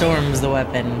 Storm's the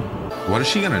weapon. What is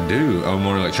she gonna do? Oh,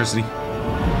 more electricity?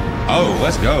 Oh,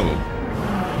 let's go.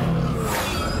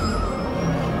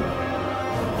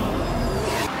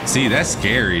 See, that's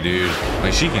scary, dude.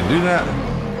 Like, she can do that?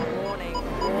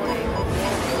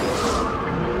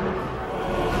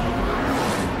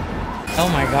 Oh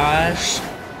my gosh.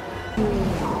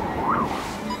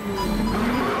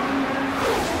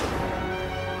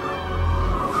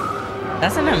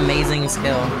 That's an amazing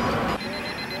skill.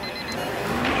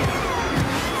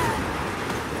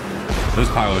 Those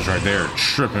pilots right there are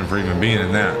tripping for even being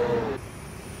in that.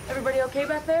 Everybody okay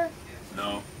back there?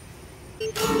 No.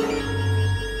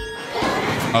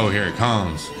 Oh, here it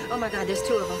comes. Oh my god, there's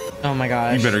 2 of them. Oh my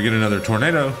gosh. You better get another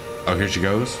tornado. Oh, here she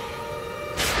goes.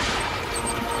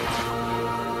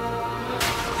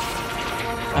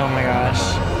 Oh my gosh.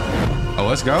 Oh,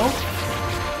 let's go.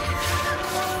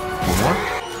 One more.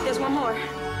 There's one more.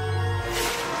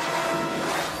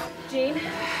 Jean?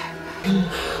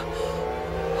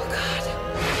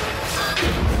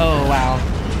 Oh wow.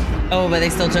 Oh, but they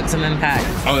still took some impact.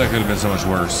 Oh, that could have been so much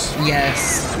worse.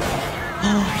 Yes.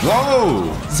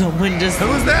 Whoa! Someone just. Who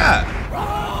was that?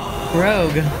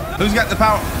 Rogue. Who's got the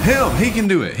power? Him. He can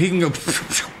do it. He can go.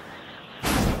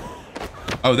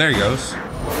 Oh, there he goes.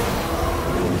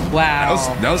 Wow.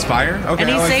 That was fire. Okay.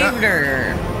 And he I like saved that.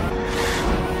 her.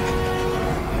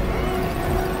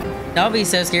 That would be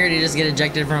so scary to just get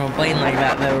ejected from a plane like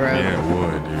that, though, Rogue. Yeah, it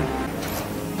would, dude.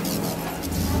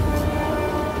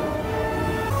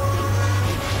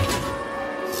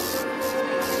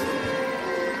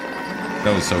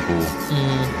 That was so cool.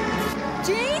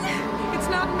 Jean? It's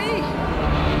not me.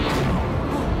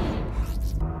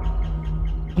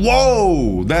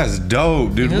 Whoa, that's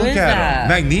dope, dude. Who Look is at that? him.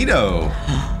 Magneto.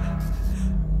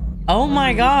 Oh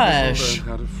my gosh.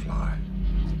 How to fly.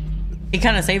 He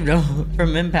kind of saved him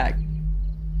from impact.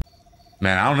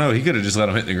 Man, I don't know. He could have just let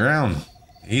him hit the ground.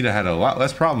 He'd have had a lot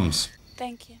less problems.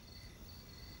 Thank you.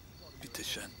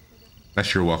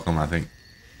 That's your welcome, I think.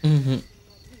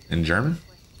 In German?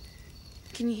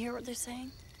 Can you hear what they're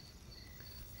saying?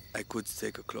 I could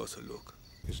take a closer look.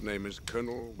 His name is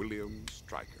Colonel William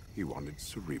Stryker. He wanted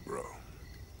Cerebro.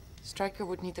 Stryker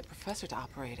would need the professor to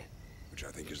operate it. Which I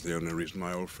think is the only reason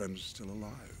my old friend is still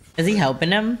alive. Is he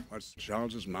helping him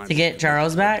Charles's mind to get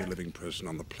Charles back? Every living person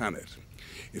on the planet.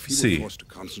 If he See. were forced to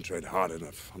concentrate hard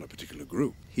enough on a particular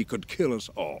group, he could kill us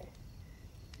all.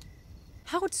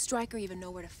 How would Stryker even know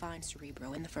where to find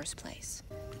Cerebro in the first place?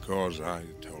 Because I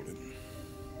told him.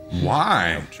 Why?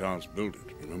 Helped Charles build it,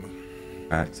 remember?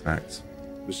 Facts.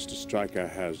 Mr. Stryker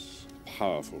has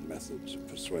powerful methods of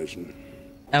persuasion.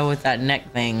 Oh, with that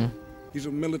neck thing. He's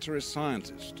a military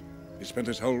scientist. He spent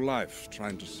his whole life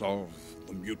trying to solve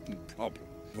the mutant problem.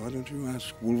 Why don't you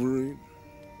ask Wolverine?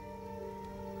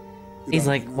 He's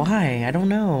like, why? I don't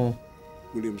know.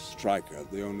 William Stryker,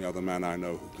 the only other man I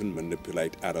know who can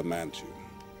manipulate adamantium.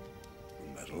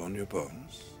 The metal on your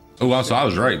bones. Oh, wow, so I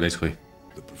was right, basically.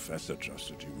 The professor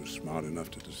trusted you were smart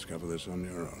enough to discover this on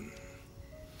your own.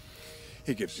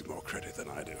 He gives you more credit than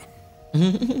I do.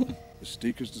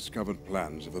 Mystique has discovered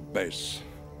plans of a base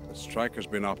that Stryker's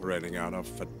been operating out of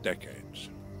for decades.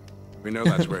 We know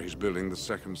that's where he's building the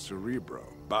second Cerebro,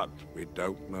 but we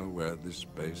don't know where this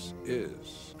base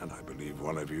is. And I believe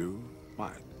one of you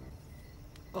might.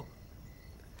 Oh,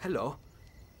 hello.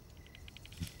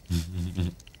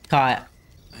 Caught.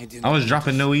 I was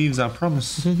dropping no eaves, I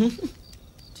promise.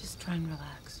 Just try and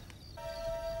relax.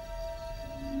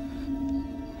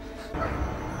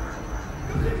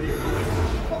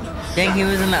 Dang, he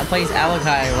was in that place,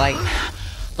 Alakai, like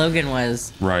Logan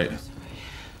was. Right.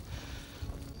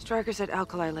 Stryker said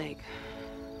Alkali Lake.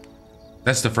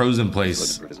 That's the frozen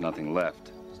place. There's nothing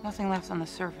left. There's nothing left on the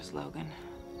surface, Logan.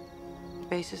 The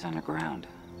base is underground.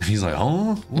 He's like,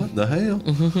 huh? What the hell?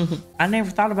 I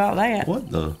never thought about that. What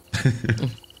the?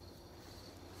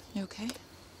 You okay?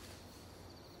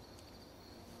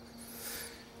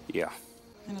 Yeah.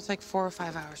 It'll take 4 or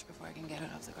 5 hours before I can get it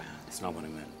off the ground. That's not what I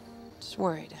meant. Just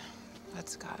worried.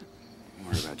 That's Scott. I'm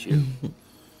worried about you. There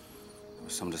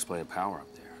was some display of power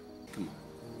up there. Come on.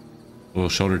 A little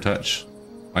shoulder touch.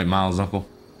 Like Miles' uncle.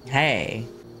 Hey.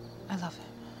 I love him.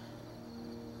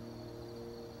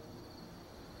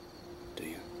 Do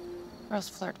you? Girls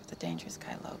flirt with the dangerous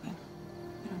guy, Logan.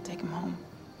 We don't take him home.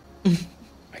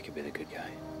 I could be the good guy.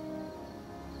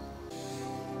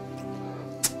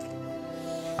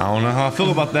 I don't know how I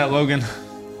feel about that, Logan.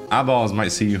 Eyeballs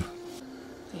might see you.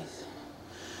 Please.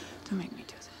 Don't make me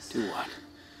do this. Do what?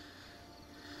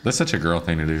 That's such a girl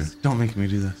thing to do. Don't make me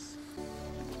do this.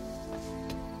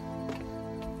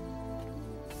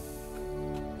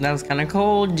 That was kind of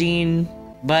cold, Jean.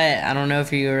 But I don't know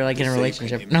if you were like in a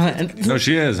relationship or not. No,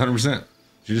 she is, 100%.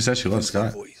 She just said she loves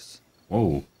Scott.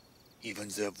 Whoa. Even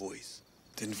their voice.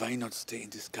 Then why not stay in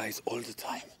disguise all the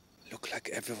time? Look like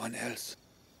everyone else.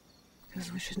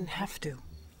 Because we shouldn't have to.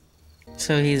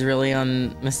 So he's really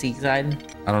on Mystique's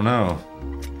side? I don't know.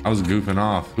 I was goofing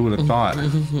off. Who would have thought?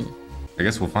 I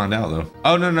guess we'll find out though.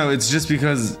 Oh, no, it's just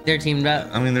because they're teamed up.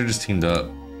 I mean, they're just teamed up.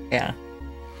 Yeah.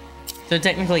 So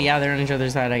technically, yeah, they're on each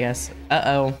other's side, I guess.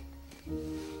 Uh-oh.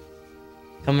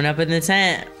 Coming up in the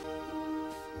tent.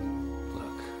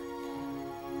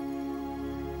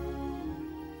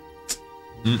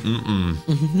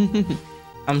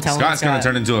 I'm telling Scott's Scott. gonna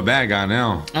turn into a bad guy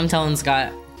now. I'm telling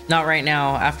Scott. Not right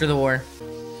now, after the war.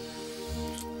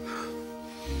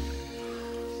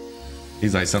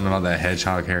 He's like something about that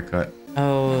hedgehog haircut.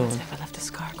 Oh. I've never left a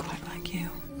scar quite like you.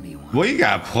 Well, you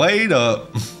got played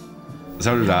up.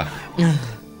 So did I.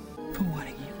 For what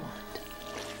do you want?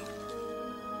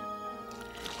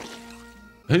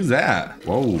 Who's that?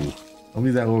 Whoa. Don't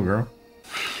be that little girl.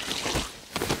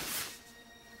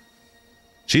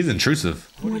 She's intrusive.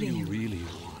 What do you really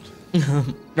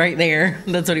want? Right there.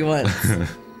 That's what he wants. I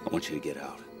want you to get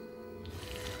out.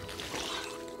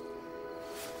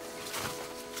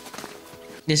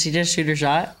 Did she just shoot her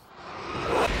shot?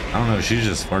 I don't know. She's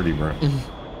just flirty, bro.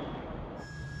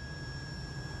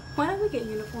 Why don't we get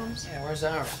uniforms? Yeah, where's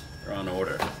ours? They're on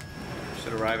order.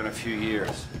 Should arrive in a few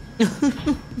years.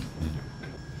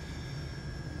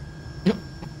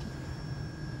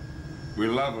 We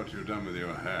love what you've done with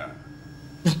your hair.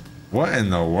 What in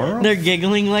the world? They're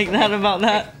giggling like that about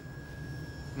that.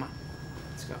 Come on,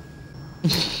 let's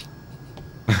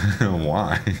go.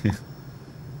 Why?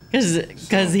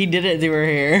 Because he did it to her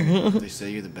hair. They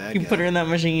say you're the bad You guy. put her in that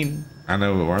machine. I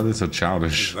know, but why are they so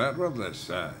childish? Is that what they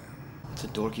say? It's a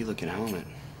dorky looking helmet.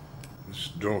 This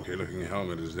dorky looking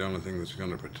helmet is the only thing that's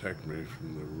going to protect me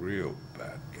from the real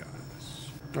bad guys.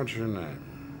 What's your name?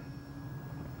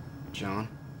 John?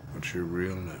 What's your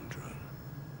real name, John?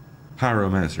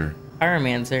 Pyromancer.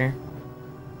 Pyromancer.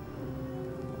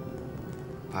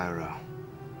 Pyro.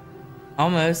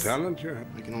 Almost. Talent you have?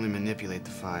 I can only manipulate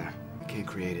the fire. I can't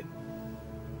create it.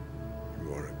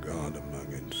 You are a god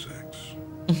among insects.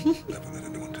 Never let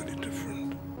anyone tell you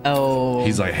different. Oh.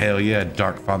 He's like, hell yeah,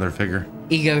 dark father figure.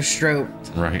 Ego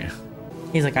stroked. Right.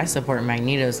 He's like, I support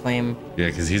Magneto's claim. Yeah,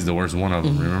 because he's the worst one of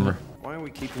them, remember? Why are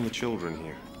we keeping the children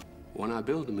here? When I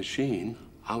build a machine,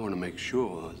 I want to make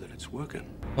sure that it's working.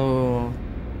 Oh.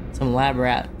 Some lab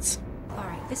rats. All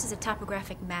right, this is a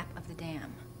topographic map of the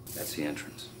dam. That's the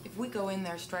entrance. If we go in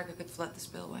there, Stryker could flood the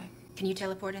spillway. Can you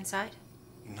teleport inside?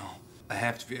 No. I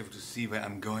have to be able to see where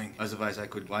I'm going. Otherwise, I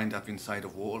could wind up inside a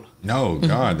wall. No,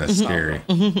 God, that's scary.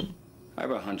 I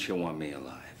have a hunch you'll want me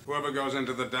alive. Whoever goes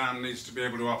into the dam needs to be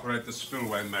able to operate the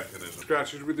spillway mechanism.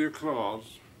 Scratch it with your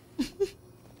claws.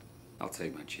 I'll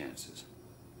take my chances.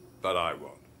 But I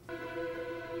won't.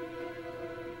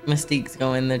 Mystique's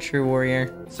going the true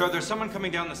warrior. Sir, there's someone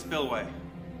coming down the spillway.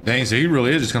 Dang, so he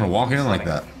really is just gonna walk in like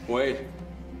that. Wait.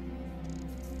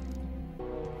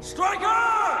 Stryker!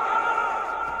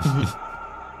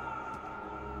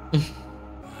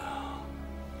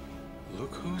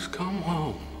 Look who's come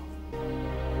home.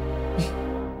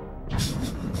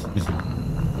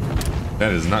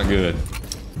 That is not good.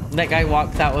 That guy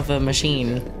walks out with a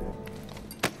machine.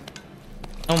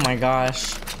 Oh my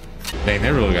gosh. Dang,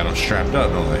 they really got him strapped up,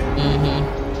 don't they?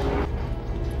 Mm-hmm.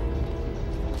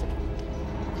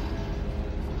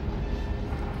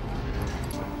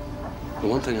 The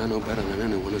one thing I know better than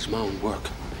anyone is my own work.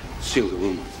 Seal the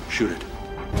room, shoot it.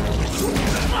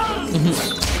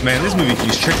 Man, this movie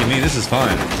keeps tricking me. This is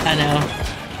fun. I know.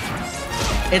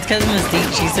 It's because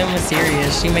Mystique, she's so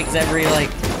mysterious. She makes every,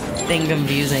 like, thing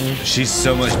confusing. She's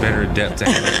so much better adept at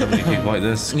handling so many people like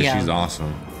this. 'Cause she's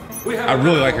awesome. I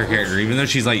really like her character, even though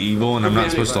she's like evil and I'm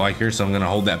not supposed to like her, so I'm gonna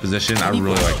hold that position. I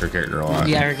really like her character a lot.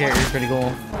 Yeah, her character's pretty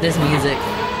cool. This music.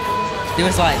 Do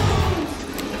a slide.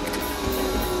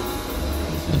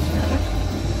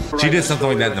 She did something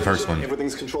like that in the first one.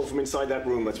 Everything's controlled from inside that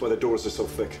room. That's why the doors are so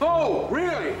thick. Oh,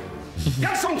 really?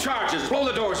 Get some charges. Blow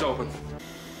the doors open.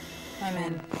 I'm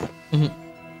in.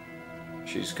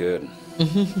 She's good.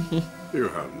 You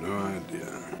have no idea.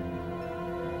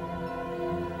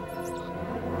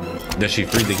 Does she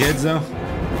free the kids though?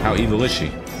 How evil is she?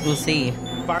 We'll see.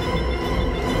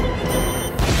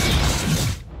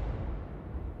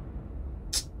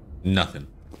 Nothing.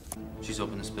 She's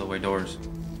opened the spillway doors.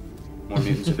 More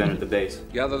mutants have entered the base.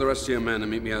 Gather the rest of your men and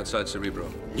meet me outside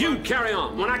Cerebro. You carry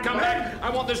on. When I come back, I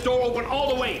want this door open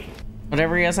all the way.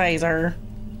 Whatever you say, sir.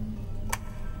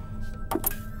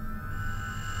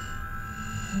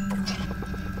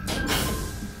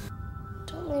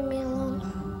 Don't leave me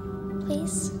alone,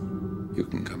 please. You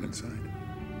can come inside.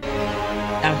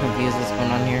 I'm confused what's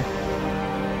going on here.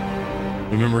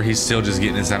 Remember, he's still just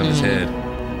getting this out of his head.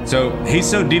 So he's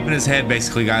so deep in his head,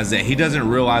 basically, guys, that he doesn't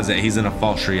realize that he's in a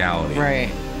false reality. Right.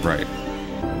 Right.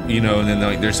 You know, and then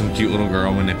like there's some cute little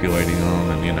girl manipulating him,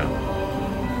 and you know.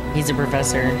 He's a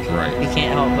professor. Right. He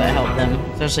can't help but help them,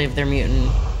 especially if they're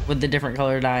mutant with the different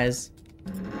colored eyes.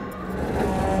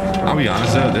 I'll be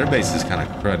honest though, their base is kind of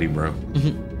cruddy, bro.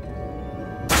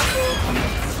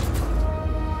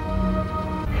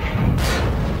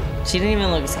 She didn't even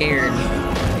look scared.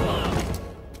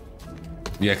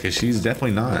 Yeah, because she's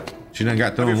definitely not. She done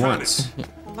got thrown once.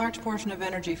 A large portion of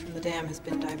energy from the dam has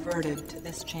been diverted to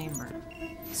this chamber.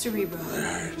 Cerebro.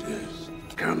 There it is.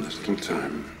 Countless little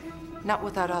time. Not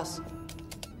without us.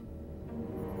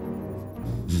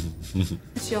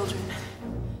 Children.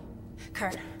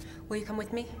 Kurt, will you come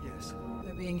with me? Yes.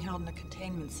 They're being held in a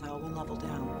containment cell. We'll level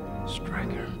down.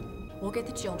 Striker. We'll get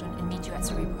the children and meet you at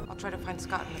Cerebro. I'll try to find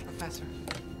Scott and the professor.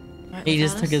 He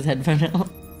just took his headphone out.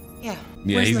 Yeah.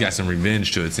 Yeah, he's got some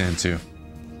revenge to attend to.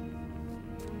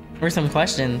 Or some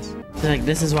questions. He's like,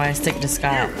 this is why I stick to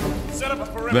Scott.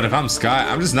 But if I'm Scott,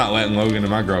 I'm just not letting Logan and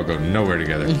my girl go nowhere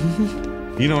together.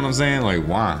 You know what I'm saying? Like,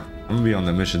 why? I'm gonna be on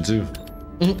the mission too.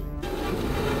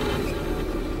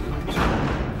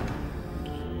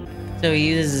 So he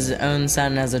uses his own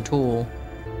son as a tool.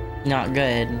 Not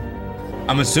good.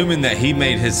 I'm assuming that he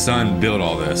made his son build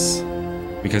all this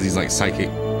because he's like psychic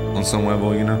on some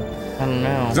level, you know? I don't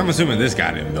know. Because I'm assuming this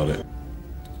guy didn't build it.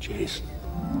 Jason.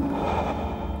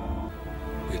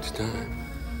 It's time.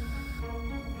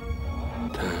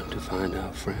 Time to find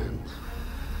our friends.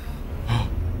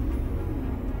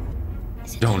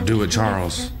 Don't do it,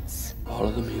 Charles. All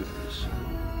of the mutants.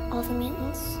 All the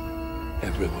mutants?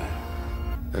 Everywhere.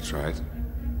 That's right.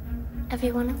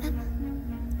 Every one of them?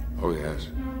 Oh, yes.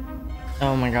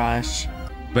 Oh my gosh.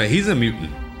 But he's a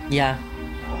mutant. Yeah.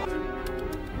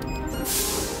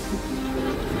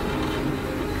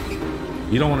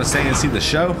 You don't want to stay and see the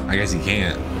show? I guess he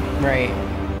can't. Right.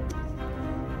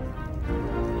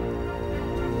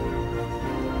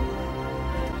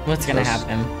 What's gonna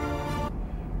happen?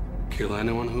 Kill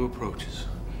anyone who approaches.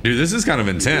 Dude, this is kind of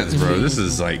intense, bro. This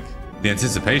is like the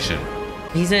anticipation.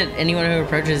 He said anyone who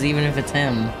approaches, even if it's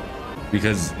him.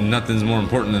 Because nothing's more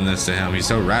important than this to him. He's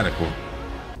so radical.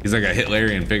 He's like a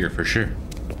Hitlerian figure for sure.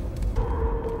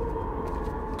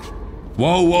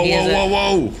 Whoa, whoa, whoa, whoa,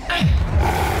 whoa.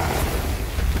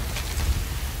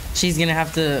 She's gonna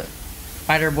have to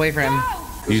fight her boyfriend.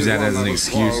 Use that as an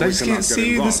excuse. I just can't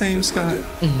see the same Scott.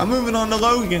 I'm moving on to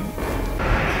Logan.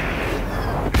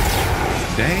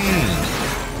 Dang.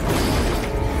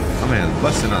 My man's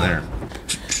busting out there.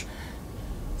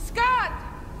 Scott!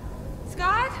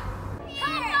 Scott?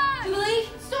 Julie?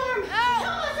 Storm!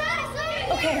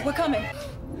 Okay, we're coming.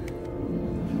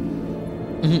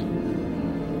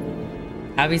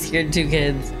 I'd be scared of 2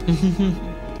 kids.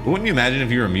 Wouldn't you imagine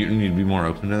if you were a mutant, you'd be more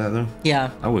open to that though?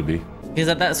 Yeah. I would be. Because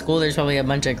at that school, there's probably a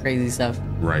bunch of crazy stuff.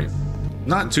 Right.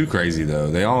 Not too crazy though.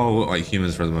 They all look like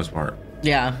humans for the most part.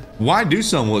 Yeah. Why do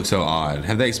some look so odd?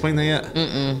 Have they explained that yet?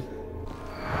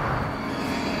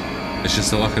 It's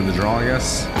just the luck of the draw, I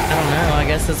guess. I don't know. I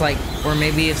guess it's like, or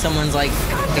maybe if someone's like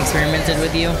experimented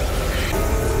with you.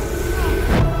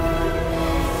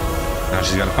 Now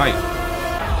she's got to fight.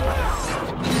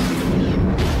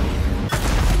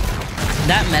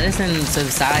 That medicine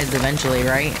subsides eventually,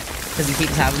 right? Because he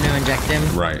keeps having to inject him.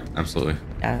 Right, absolutely.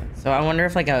 Yeah. So I wonder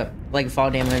if like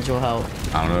fall damage will help.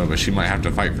 I don't know, but she might have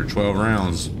to fight for 12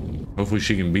 rounds. Hopefully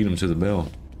she can beat him to the bell.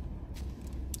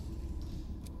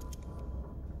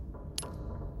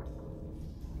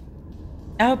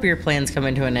 I hope your plans come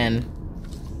into an end.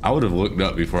 I would have looked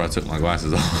up before I took my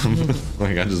glasses off.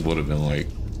 Like I just would have been like,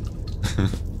 I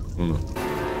don't know.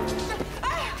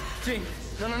 Jean,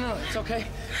 no, it's okay.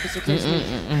 It's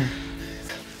okay.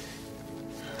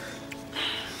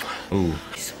 Ooh.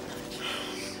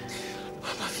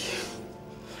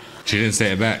 She didn't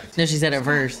say it back. No, she said it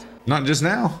first. Not just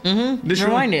now. Mm-hmm. Did she?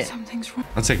 Rewind it. Something's wrong.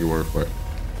 I'll take your word for it.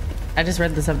 I just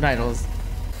read the subtitles.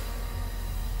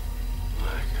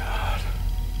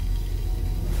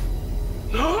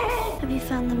 No! Have you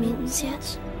found the mutants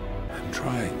yet? I'm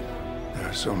trying. There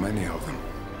are so many of them.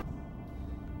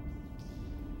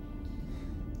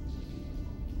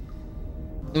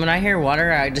 When I hear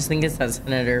water, I just think it's that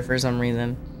senator for some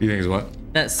reason. You think it's what?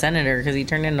 That senator, because he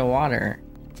turned into water.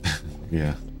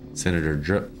 Yeah. Senator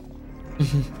Drip.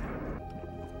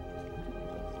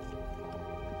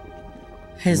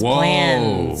 His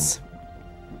plans.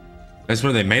 That's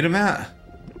where they made him at?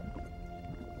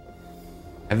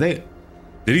 Have they...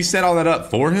 Did he set all that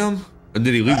up for him? Or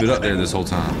did he leave it up there this whole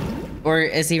time? Or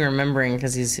is he remembering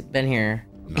because he's been here?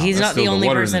 No, he's that's not the still the only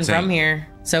water in the person from tank. here.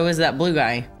 So is that blue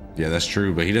guy. Yeah, that's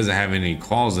true, but he doesn't have any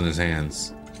claws in his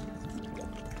hands.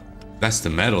 That's the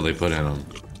metal they put in him.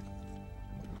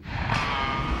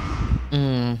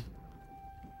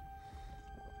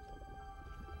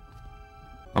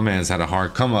 My man's had a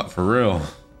hard come up for real.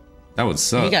 That would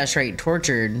suck. He got straight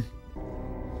tortured.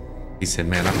 He said,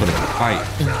 man, I put up a fight.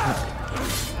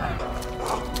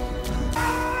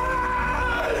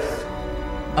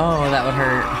 Oh, that would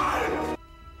hurt.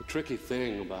 The tricky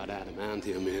thing about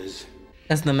adamantium is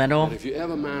That's the metal. that if you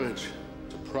ever manage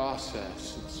to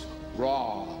process its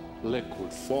raw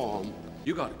liquid form,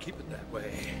 you got to keep it that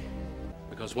way.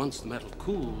 Because once the metal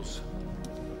cools,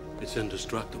 it's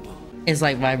indestructible. It's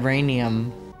like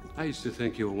vibranium. I used to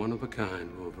think you were one of a kind,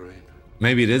 Wolverine.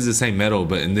 Maybe it is the same metal,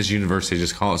 but in this universe, they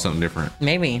just call it something different.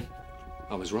 Maybe.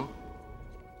 I was wrong.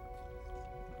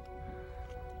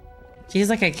 She's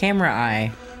like a camera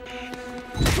eye.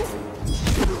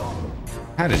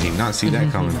 How did he not see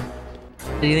that coming?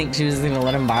 Do you think she was gonna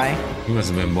let him by? He must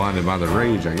have been blinded by the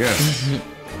rage, I guess.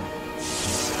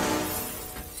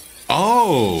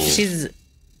 Oh! She's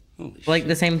like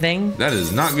the same thing? That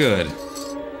is not good.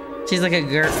 She's like a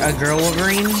girl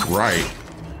Wolverine? Right.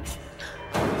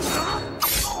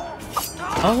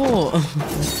 Oh.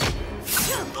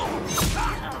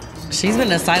 She's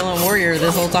been a silent warrior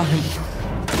this whole time.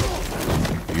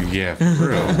 Yeah, for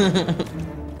real.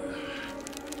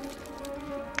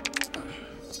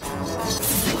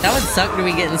 That would suck to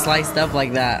be getting sliced up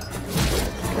like that.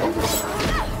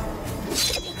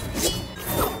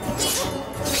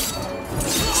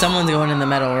 Someone's going in the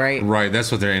middle, right? Right,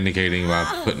 that's what they're indicating by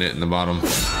putting it in the bottom.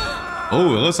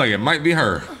 Oh, it looks like it might be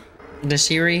her. Does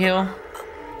she re-heal?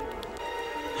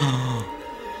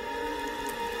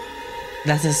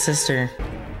 That's his sister.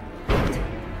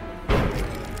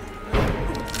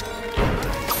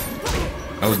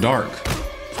 That was dark.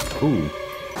 Ooh.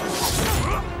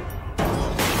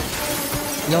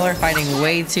 Y'all are fighting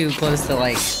way too close to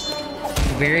like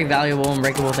very valuable and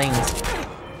breakable things.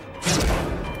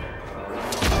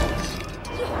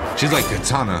 She's like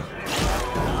Katana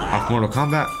off Mortal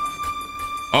Kombat.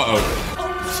 Uh-oh.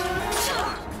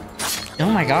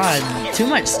 Oh my god, too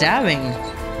much stabbing.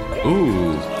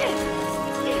 Ooh.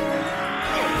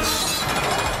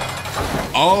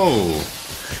 Oh.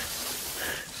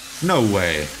 No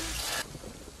way.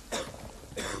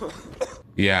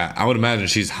 Yeah, I would imagine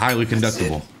she's highly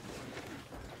conductible.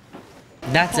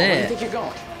 That's Where do you it. think you're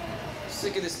going?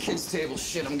 Sick of this kids' table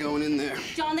shit. I'm going in there.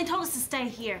 John, they told us to stay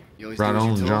here. Right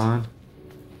on, John.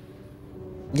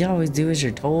 You always do as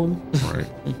you're told. Right.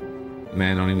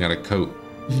 Man, don't even got a coat.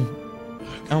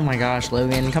 Oh my gosh,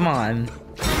 Logan, come on.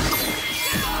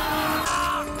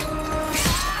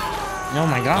 Oh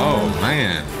my god. Oh,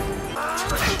 man.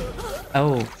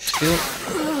 Oh, shoot.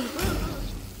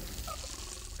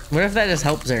 What if that just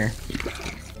helps her?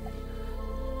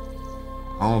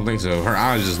 I don't think so. Her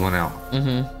eyes just went out.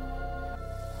 Mm-hmm.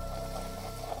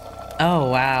 Oh,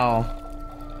 wow.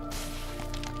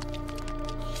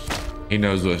 He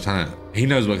knows what kind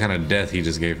of death he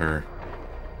just gave her.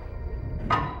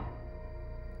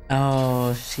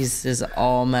 Oh, she's just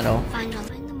all metal. Find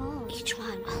them all. Each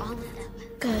one. All of them.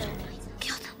 Good.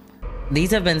 Kill them.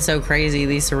 These have been so crazy,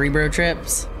 these Cerebro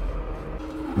trips.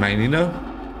 Magneto?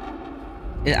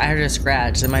 I heard a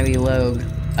scratch. It might be Logue.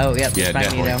 Oh, yep. Yeah, It's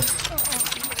Magneto.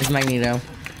 It's Magneto.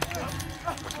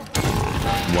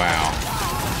 Wow.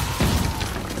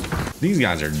 These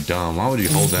guys are dumb. Why would you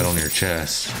hold that on your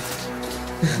chest?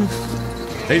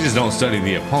 They just don't study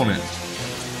the opponent.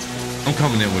 I'm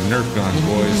coming in with Nerf guns,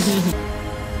 boys.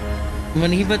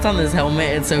 When he puts on this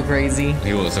helmet, it's so crazy.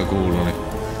 He looks so cool, doesn't he?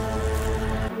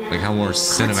 Like, how more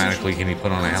cinematically can he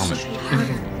put on a helmet?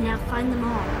 Now find them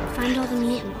all. Find all the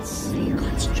mutants.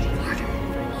 Concentrate harder.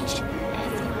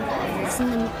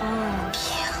 Find them all.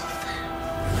 Kill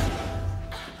them.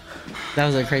 That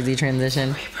was a crazy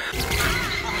transition.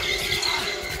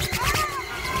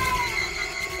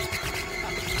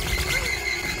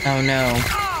 Oh no.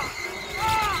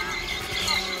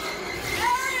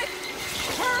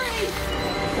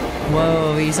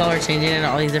 Whoa, you saw her changing into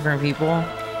all these different people?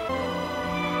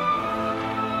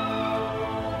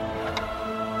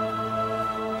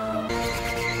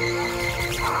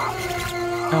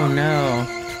 Oh no.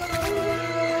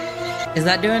 Is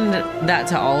that doing that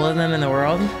to all of them in the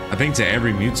world? I think to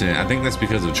every mutant. I think that's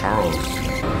because of Charles.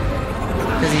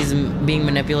 Because he's being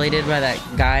manipulated by that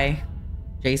guy,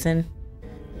 Jason?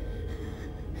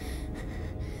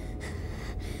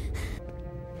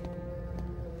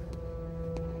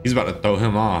 He's about to throw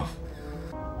him off.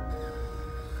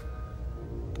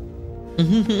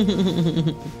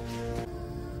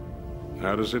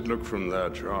 How does it look from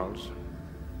there, Charles?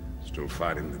 Still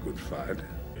fighting the good fight?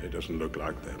 It doesn't look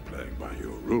like they're playing by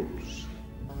your rules.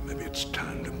 Maybe it's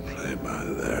time to play by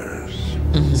theirs.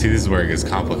 See, this is where it gets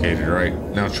complicated, right?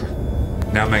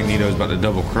 Now Magneto's about to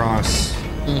double cross.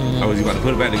 Oh, is he about to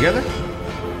put it back together?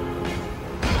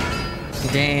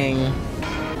 Dang.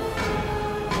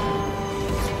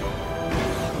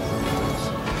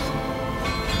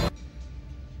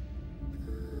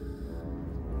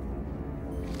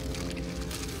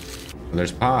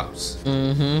 There's Pops.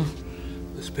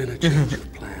 There's been a change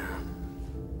of plan.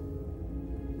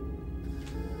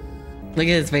 Look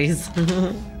at his face.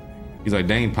 He's like,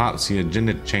 dang, Pops, the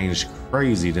agenda changed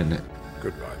crazy, didn't it?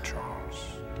 Goodbye, Charles.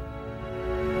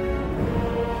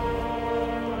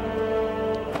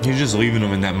 He's just leaving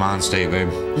him in that mind state,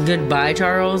 babe. Goodbye,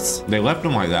 Charles. They left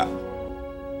him like that.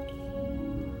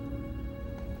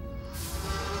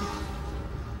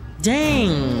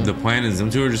 Dang. The plan is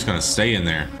them two are just gonna stay in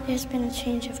there. There's been a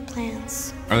change of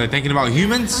plans. Are they thinking about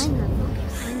humans?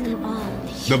 Find them all.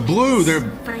 The blue, they're...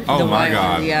 Oh my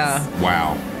god. Yeah.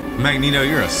 Wow. Magneto,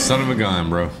 you're a son of a gun,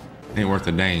 bro. Ain't worth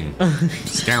a dang.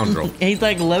 Scoundrel. He's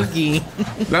like Loki.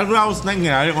 That's what I was thinking.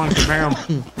 I didn't want to compare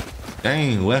him.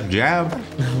 Dang, left jab.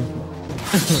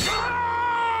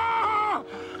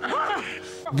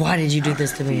 Why did you do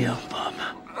this to me?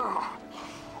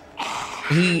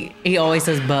 He always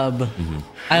says bub.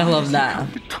 I love that.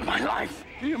 Took my life.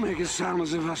 You make it sound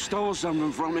as if I stole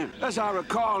something from him. As I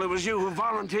recall, it was you who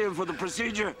volunteered for the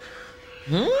procedure.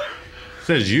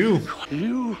 Says you.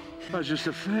 You are just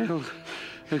a failed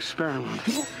experiment.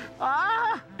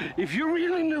 If you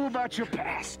really knew about your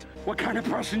past, what kind of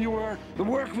person you were, the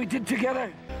work we did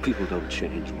together. People don't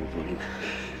change, Wolverine.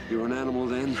 You're an animal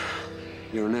then.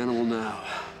 You're an animal now.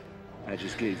 I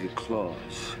just gave you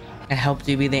claws. I helped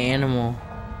you be the animal.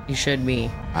 You should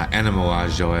be. I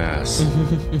animalized your ass.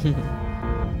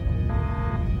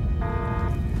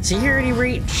 Security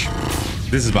breach.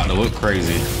 This is about to look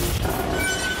crazy.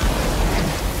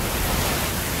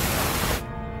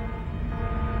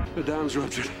 The dam's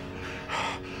ruptured.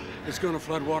 It's gonna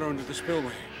flood water into the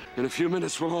spillway. In a few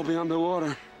minutes, we'll all be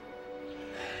underwater.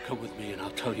 Come with me and I'll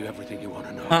tell you everything you want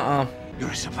to know.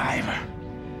 You're a survivor.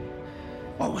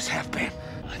 Always have been.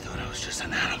 I thought I was just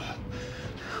an animal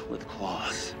with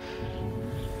claws.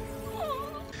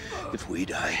 If we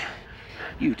die,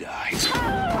 you die.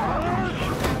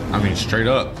 I mean, straight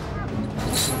up.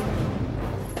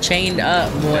 Chained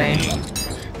up, boy.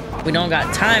 We don't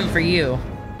got time for you.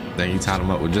 Then you tied him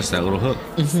up with just that little hook.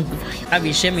 I'd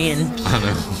be shimmying. I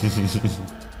know.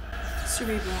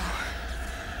 Cerebro.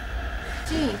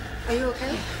 Jean, are you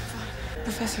okay?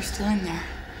 Professor's still in there.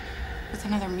 With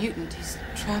another mutant. He's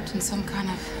trapped in some kind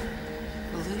of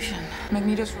illusion.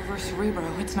 Magneto's reverse Cerebro.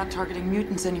 It's not targeting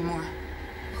mutants anymore.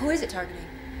 Who is it targeting?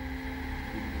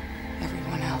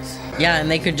 Everyone else. Yeah, and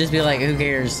they could just be like, who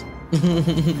cares?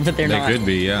 But they're not. They could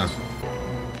be, yeah.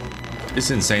 It's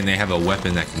insane they have a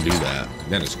weapon that can do that.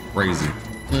 That is crazy.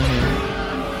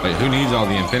 Like, who needs all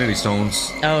the Infinity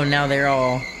Stones? Oh, now they're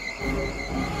all...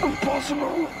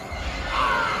 Impossible.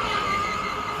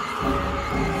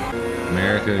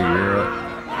 America, Europe.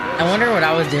 I wonder what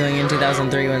I was doing in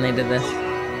 2003 when they did this.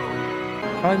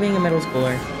 Probably being a middle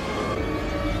schooler.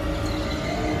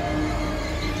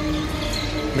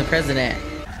 The president.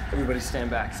 Everybody stand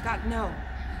back. Scott, no.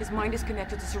 His mind is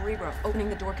connected to Cerebro. Opening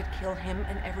the door could kill him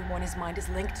and everyone his mind is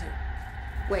linked to.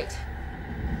 Wait.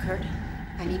 Kurt,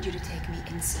 I need you to take me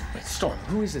inside. Wait, Storm,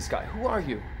 who is this guy? Who are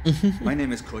you? My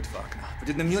name is Kurt Wagner, but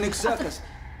in the Munich circus...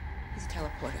 He's a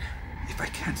teleporter. If I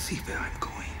can't see where I'm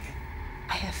going...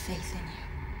 I have faith in you.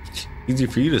 Easy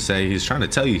for you to say. He's trying to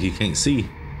tell you he can't see.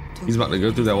 He's about to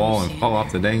go through that wall and fall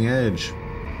off the dang edge.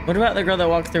 What about the girl that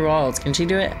walked through walls? Can she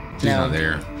do it? She's not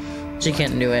there. She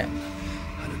can't do it.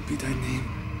 Hallowed be thy name.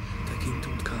 Thy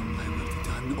kingdom come, thy will be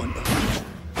done on earth.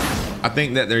 I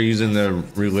think that they're using the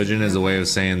religion as a way of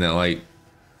saying that, like,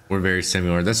 we're very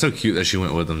similar. That's so cute that she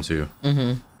went with them too.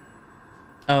 Mm-hmm.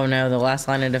 Oh no, the last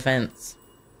line of defense.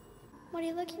 What are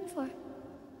you looking for?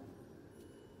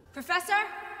 Professor?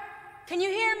 Can you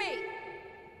hear me?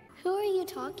 Who are you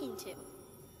talking to?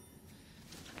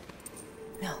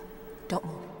 No, don't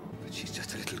move. But she's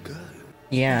just a little girl.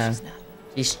 Yeah.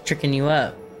 She's tricking you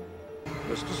up.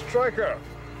 Mr. Stryker.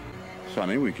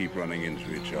 Sonny, we keep running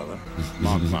into each other.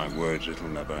 Mark my words, it'll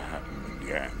never happen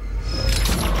again.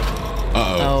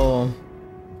 Oh.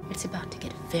 It's about to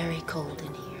get very cold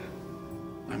in here.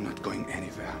 I'm not going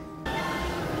anywhere.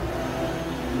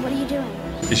 What are you doing?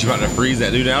 Is she about to freeze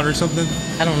that dude out or something?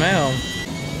 I don't know.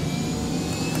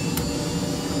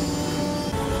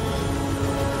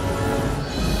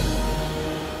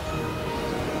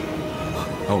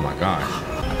 Oh my gosh.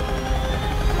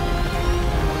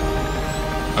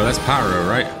 Oh, that's Pyro,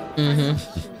 right? Mm-hmm.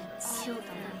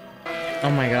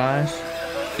 Oh my gosh.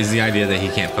 Is the idea that he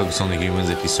can't focus on the humans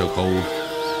if he's so cold?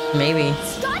 Maybe.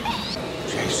 Stop it!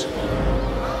 Jason.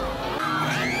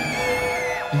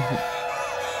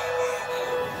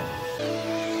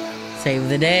 Save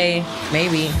the day.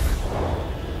 Maybe.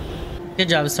 Good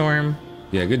job, Storm.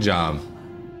 Yeah, good job.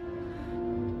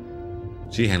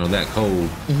 She handled that cold.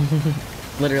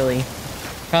 Literally.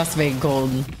 Crossfade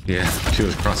cold. Yeah, she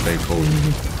was crossfade cold.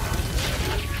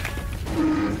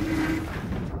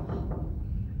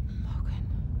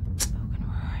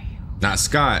 Not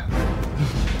Scott.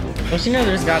 Well, she knows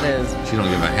where Scott is. She don't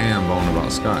give a ham bone about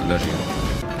Scott, does she?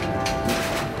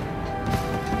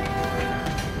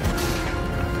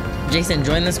 Jason,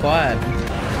 join the squad.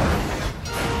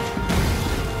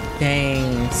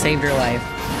 Dang, saved her life.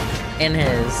 And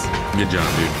his. Good job,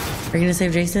 dude. Are you gonna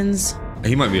save Jason's?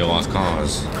 He might be a lost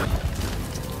cause.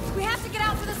 We have to get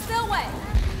out to the spillway.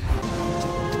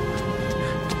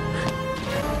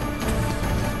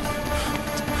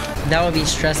 That would be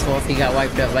stressful if he got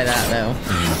wiped out by that, though.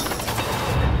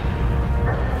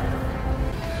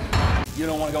 You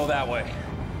don't want to go that way.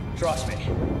 Trust me.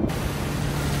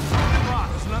 Come on,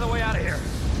 there's another way out of here.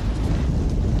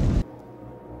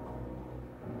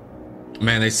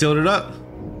 Man, they sealed it up.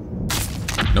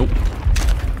 Nope.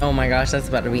 Oh my gosh, that's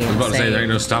about to be insane. I was about to say, there ain't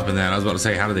no stopping that. I was about to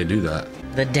say, how did they do that?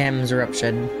 The dam's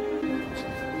ruptured.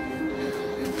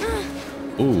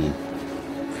 Ooh.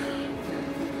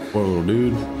 Poor little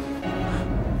dude.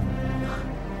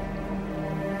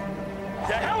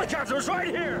 The helicopter's right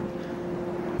here.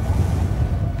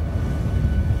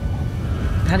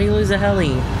 How do you lose a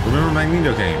heli? Remember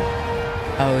Magneto came?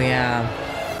 Oh yeah.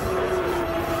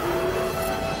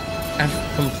 I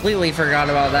completely forgot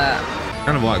about that.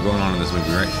 Kind of a lot going on in this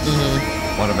movie, right?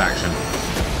 Mm-hmm. A lot of action.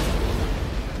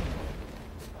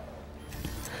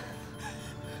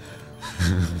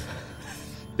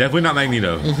 Definitely not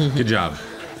Magneto. Good job.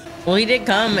 Well, he did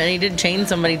come and he did chain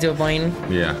somebody to a plane.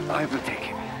 Yeah. I will take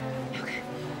him.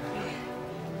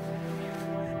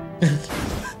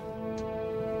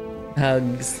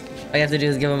 Hugs. All you have to do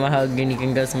is give him a hug and you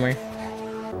can go somewhere.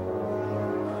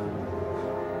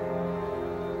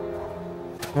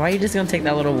 Why are you just gonna take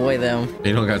that little boy though?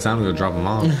 You don't got time to go drop him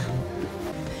off.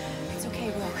 It's okay,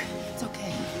 Rogue. It's okay.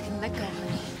 You can let go,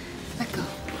 honey. Let go.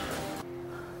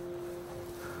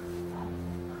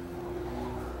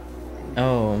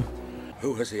 Oh.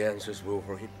 Who has the answers,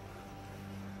 Wolverine?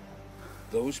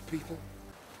 Those people?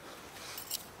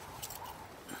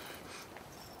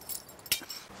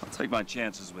 I'll take my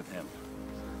chances with him.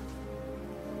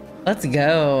 Let's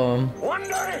go. One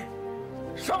day,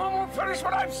 someone will finish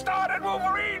what I've started,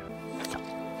 Wolverine.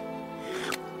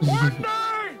 One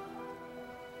day.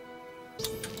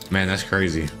 Man, that's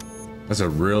crazy. That's a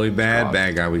really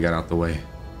bad guy we got out the way.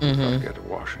 Gotta get to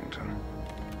Washington.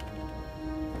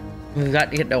 We've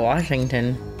got to get to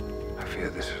Washington. I fear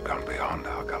this has gone beyond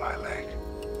Alkali Lake.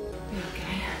 You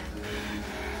okay?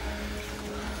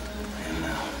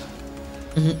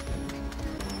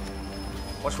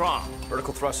 What's wrong?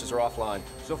 Vertical thrusters are offline.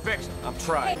 So fixed. I'm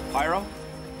trying. Pyro?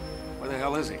 Where the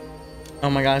hell is he? Oh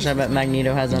my gosh, I bet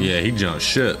Magneto has him. Yeah, he jumped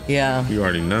ship. Yeah. You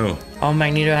already know. All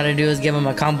Magneto had to do is give him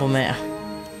a compliment.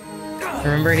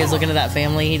 Remember, he's looking at that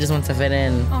family. He just wants to fit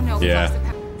in. Oh no. Yeah.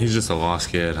 He's just a lost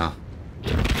kid, huh?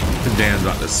 The dam's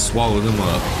about to swallow them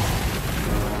up.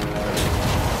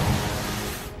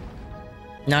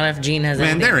 Not if Jean has.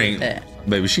 Man, there ain't.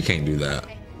 Baby, she can't do that.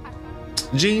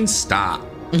 Jean, stop.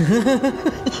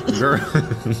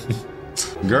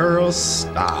 Girl,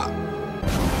 stop.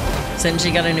 Since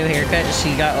she got a new haircut,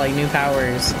 she got like new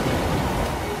powers.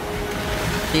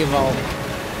 She evolved.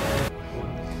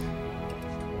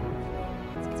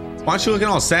 Why you looking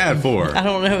all sad for? I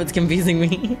don't know. It's confusing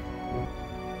me.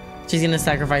 She's gonna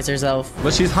sacrifice herself.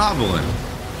 But she's hobbling.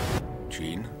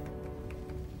 Jean?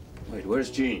 Wait, where's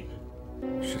Jean?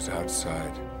 She's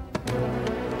outside.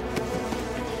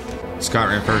 Scott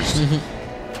ran first.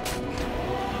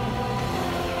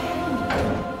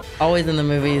 Always in the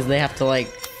movies, they have to like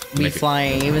be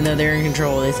flying, even though they're in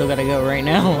control. They still gotta go right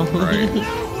now. Right.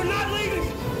 We're not leaving!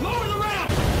 Lower the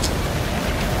ramp!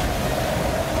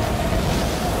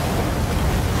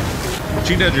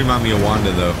 She does remind me of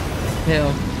Wanda, though.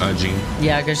 Who? Jean.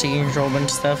 Yeah, because she can control a bunch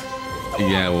of stuff.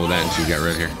 Yeah, well, that and she got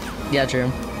red hair. Yeah,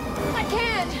 true. I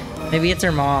can't. Maybe it's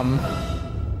her mom.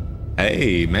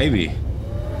 Hey, maybe.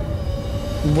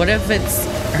 What if it's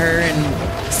her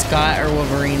and Scott or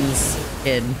Wolverine's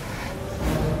kid?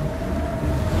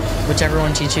 Whichever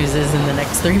one she chooses in the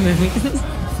next 3 movies.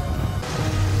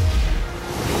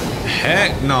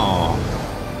 Heck no.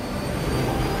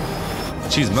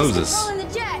 She's Moses.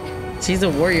 She's a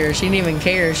warrior. She didn't even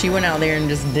care. She went out there and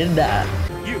just did that.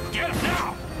 You get him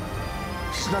now!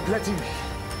 She's not letting me.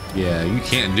 Yeah, you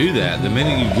can't do that. The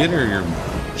minute you get her, your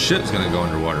ship's gonna go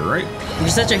underwater, right? You're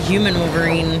such a human,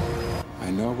 Wolverine. I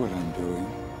know what I'm doing.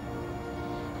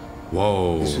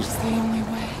 Whoa. This is the only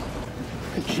way.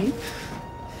 Jean,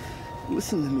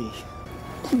 listen to me.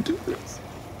 Don't do this.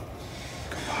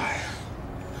 Goodbye.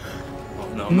 Oh,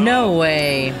 no. No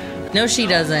way. No, she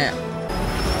doesn't.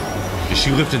 Is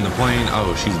she lifting the plane?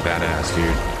 Oh, she's badass,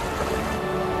 dude.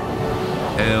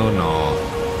 Hell no.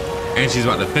 And she's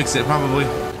about to fix it, probably.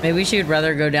 Maybe she would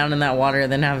rather go down in that water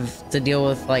than have to deal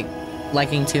with like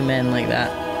liking 2 men like that.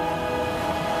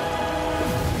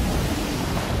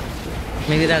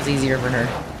 Maybe that's easier for her.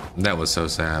 That was so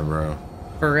sad, bro.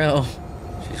 For real.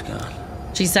 She's gone.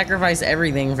 She sacrificed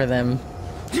everything for them.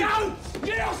 No!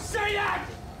 You don't say that!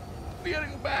 We gotta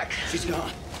go back. She's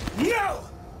gone. No!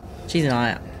 She's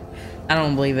not. I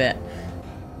don't believe it.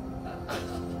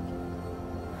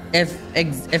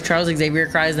 If Charles Xavier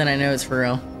cries, then I know it's for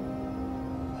real.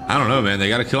 I don't know, man. They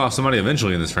gotta kill off somebody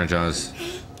eventually in this franchise.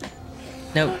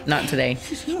 Nope, not today.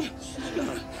 She's gone. She's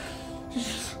gone.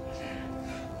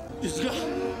 She's gone.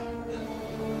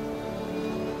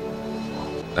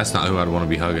 That's not who I'd want to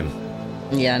be hugging.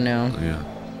 Yeah, no. Yeah.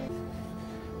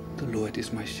 The Lord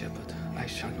is my shepherd, I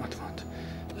shall not want.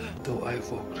 Though I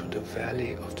walk through the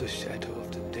valley of the shadow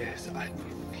of the death, I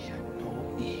will fear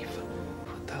no evil,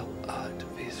 for thou art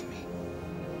with me.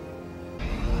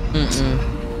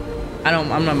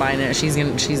 I'm not buying it. She's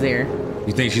there.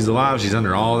 You think she's alive? She's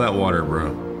under all that water,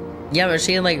 bro. Yeah, but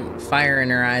she had like fire in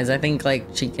her eyes. I think like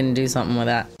she can do something with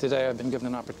that. Today I've been given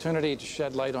an opportunity to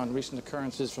shed light on recent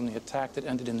occurrences from the attack that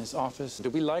ended in this office. Do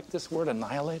we like this word,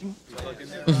 annihilating?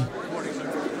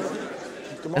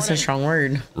 That's a strong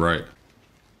word. Right.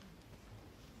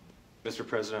 Mr.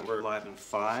 President, we're live in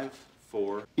 5,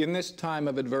 4. In this time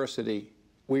of adversity,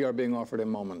 we are being offered a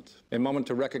moment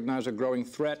to recognize a growing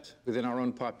threat within our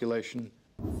own population.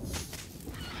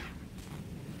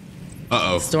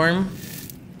 Uh-oh. Storm?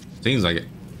 Seems like it.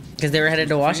 Because they were headed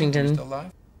to Washington.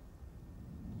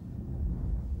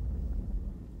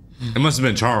 It must have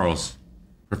been Charles.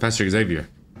 Professor Xavier.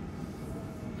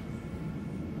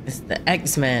 It's the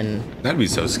X-Men. That'd be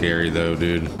so scary, though,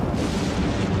 dude.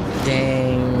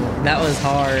 Dang. That was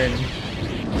hard.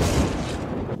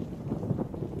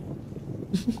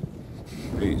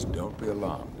 Please don't be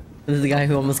alarmed. This is the guy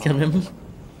who almost killed him.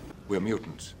 We're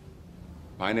mutants.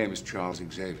 My name is Charles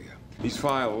Xavier. These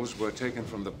files were taken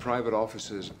from the private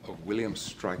offices of William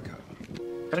Stryker.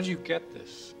 How did you get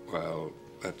this? Well,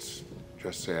 let's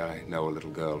just say I know a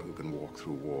little girl who can walk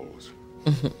through walls.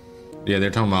 Yeah, they're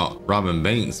talking about Robin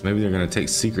Banks. Maybe they're gonna take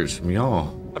secrets from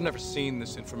y'all. I've never seen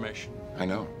this information. I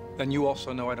know. And you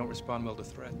also know I don't respond well to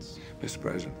threats. Mr.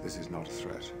 President, this is not a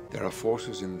threat. There are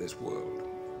forces in this world,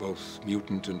 both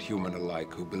mutant and human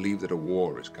alike, who believe that a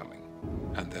war is coming.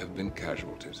 And there have been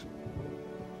casualties.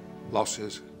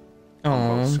 Losses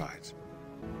on both sides.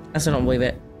 I still don't believe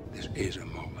it. This is a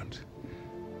moment.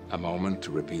 A moment to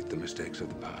repeat the mistakes of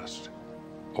the past.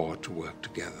 or to work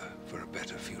together for a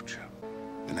better future.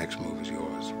 The next move is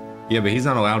yours. Yeah, but he's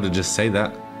not allowed to just say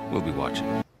that. We'll be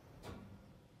watching.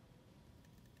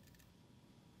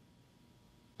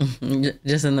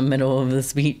 Just in the middle of the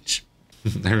speech.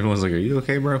 Everyone's like, are you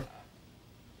okay, bro?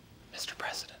 Mr.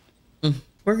 President.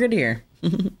 We're good here.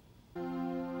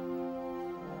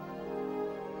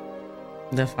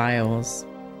 The files.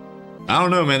 I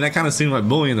don't know, man. That kind of seemed like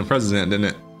bullying the president, didn't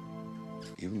it?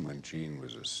 Even when Jean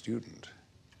was a student,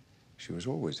 she was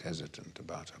always hesitant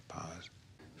about her powers,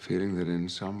 feeling that in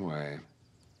some way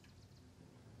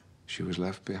she was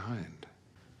left behind.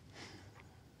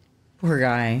 Poor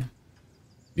guy.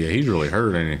 Yeah, he's really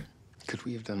hurt, ain't he? Could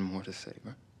we have done more to save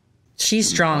her? She's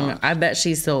strong. I bet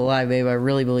she's still alive, babe. I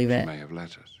really believe it. She may have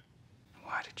let us.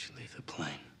 Why did you leave the plane?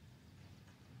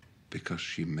 Because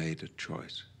she made a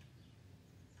choice.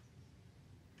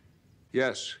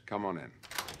 Yes, come on in.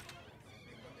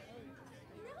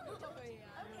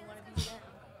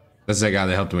 That's that guy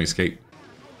that helped him escape.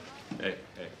 Hey.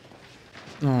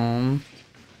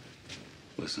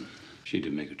 Listen, she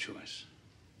did make a choice.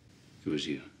 It was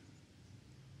you.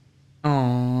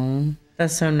 Aww.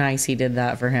 That's so nice he did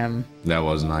that for him. That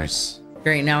was nice.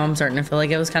 Great, now I'm starting to feel like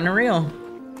it was kind of real.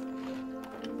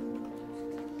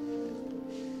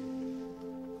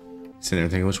 Sitting there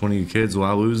thinking, which one of you kids will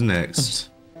I lose next?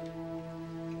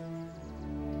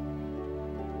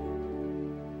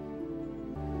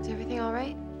 Is everything all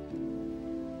right?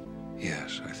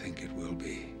 Yes, I think it will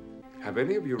be. Have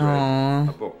any of you read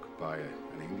a book by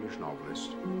an English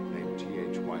novelist named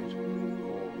T.H. White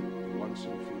called Once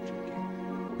and Future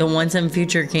King? The Once and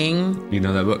Future King? You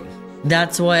know that book?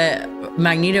 That's what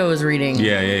Magneto was reading.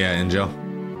 Yeah, Angel.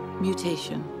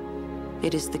 Mutation.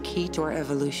 It is the key to our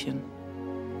evolution.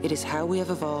 It is how we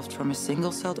have evolved from a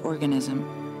single-celled organism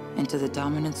into the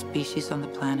dominant species on the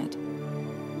planet.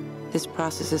 This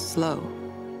process is slow,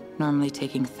 normally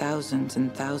taking thousands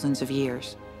and thousands of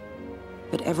years.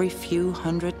 But every few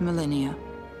hundred millennia,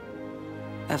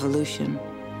 evolution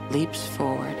leaps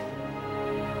forward.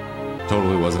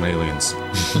 Totally wasn't aliens.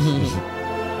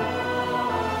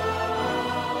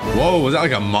 Whoa, was that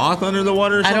like a moth under the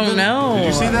water or something? I don't know. Did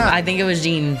you see that? I think it was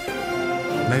Jean.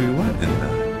 Maybe what?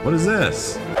 What is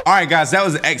this? All right, guys, that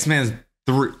was X-Men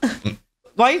 3.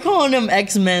 Why are you calling them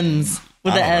X-Men's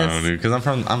with the S? I don't know, dude, because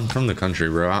I'm from the country,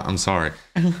 bro. I'm sorry.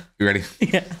 You ready?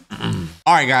 Yeah.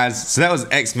 All right, guys. So that was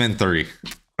X-Men 3.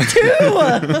 2.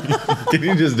 Can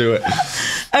you just do it?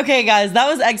 Okay, guys, that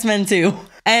was X-Men 2.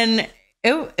 And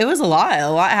it was a lot. A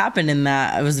lot happened in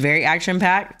that. It was very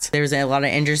action-packed. There was a lot of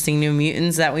interesting new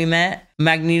mutants that we met.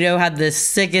 Magneto had the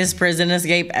sickest prison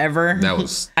escape ever. That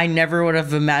was... I never would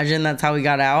have imagined that's how he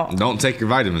got out. Don't take your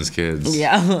vitamins, kids.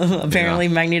 Yeah. Apparently,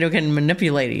 Magneto can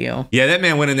manipulate you. Yeah, that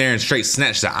man went in there and straight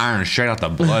snatched the iron straight out the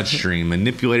bloodstream,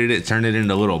 manipulated it, turned it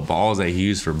into little balls that he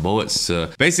used for bullets to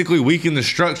basically weaken the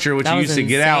structure, which he used to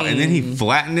get out. And then he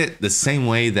flattened it the same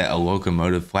way that a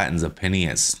locomotive flattens a penny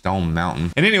at Stone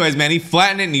Mountain. And anyways, man, he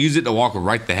flattened it and used it to walk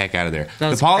right the heck out of there.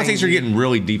 The politics are getting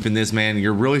really deep in this, man.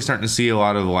 You're really starting to see a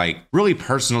lot of like really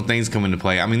personal things come into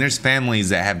play. I mean, there's families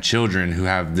that have children who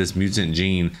have this mutant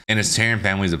gene and it's tearing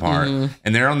families apart.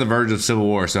 And they're on the verge of civil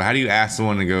war. So how do you ask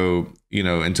someone to go, you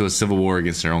know, into a civil war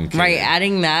against their own kid? Right,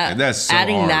 adding that, like, that's so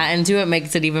hard. That into it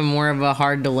makes it even more of a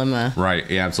hard dilemma. Right,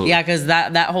 yeah, absolutely. Yeah, because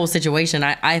that whole situation,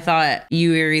 I thought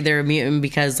you were either a mutant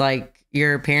because like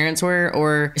your parents were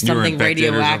or something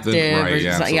radioactive or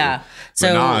something. Yeah.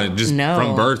 So nah, just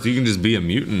from birth, you can just be a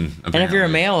mutant. Apparently. And if you're a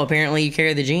male, apparently you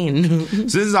carry the gene. So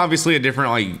this is obviously a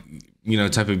different, like, you know,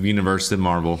 type of universe than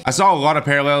Marvel. I saw a lot of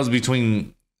parallels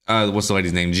between what's the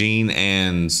lady's name, Jean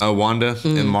and Wanda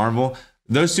in Marvel.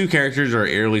 Those two characters are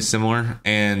eerily similar,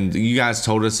 and you guys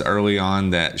told us early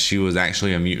on that she was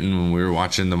actually a mutant when we were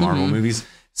watching the Marvel movies.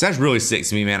 So that's really sick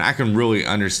to me, man. I can really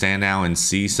understand now and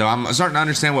see. So I'm starting to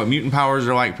understand what mutant powers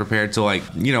are like compared to, like,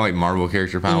 you know, like Marvel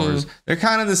character powers. They're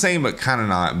kind of the same, but kind of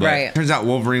not. But it turns out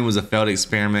Wolverine was a failed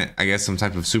experiment. I guess some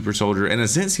type of super soldier. In a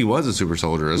sense, he was a super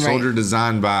soldier. A soldier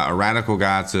designed by a radical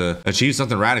guy to achieve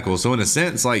something radical. So in a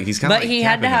sense, like, he's kind of But he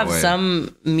had to have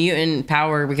some mutant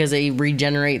power because he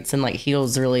regenerates and, like,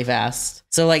 heals really fast.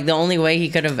 So, like, the only way he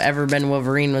could have ever been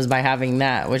Wolverine was by having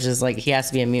that, which is, like, he has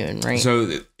to be a mutant, right? So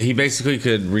he basically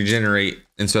could regenerate,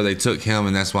 and so they took him,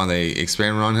 and that's why they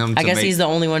experimented on him. I guess he's the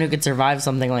only one who could survive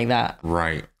something like that.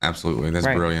 Right. Absolutely. That's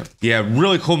brilliant. Yeah,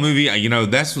 really cool movie. You know,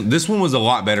 this one was a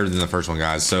lot better than the first one,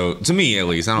 guys. So, to me, at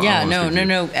least.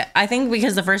 No. I think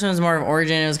because the first one was more of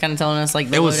origin, it was kind of telling us, like,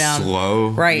 the lowdown. It was slow.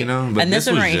 Right. You know? But and this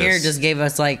one right here just gave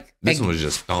us, like, This one was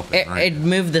just thumping, right? It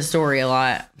moved the story a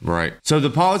lot. Right. So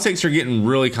the politics are getting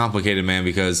really complicated, man,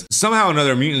 because somehow or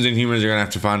another mutants and humans are going to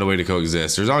have to find a way to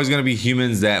coexist. There's always going to be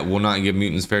humans that will not give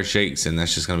mutants fair shakes, and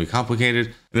that's just going to be complicated.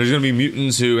 And there's going to be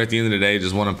mutants who, at the end of the day,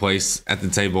 just want a place at the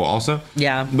table also.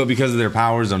 Yeah. But because of their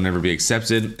powers, they'll never be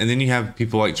accepted. And then you have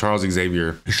people like Charles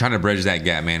Xavier who's trying to bridge that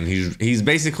gap, man. He's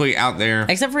basically out there.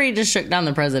 Except for he just shook down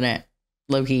the president,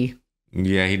 low-key.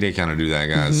 Yeah, he did kind of do that,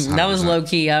 guys. That was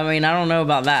low-key. I mean, I don't know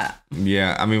about that.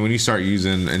 Yeah, I mean, when you start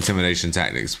using intimidation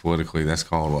tactics politically, that's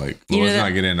called like, well, let's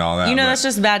not get into all that. You know, that's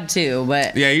just bad too,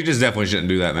 but. Yeah, you just definitely shouldn't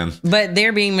do that, man. But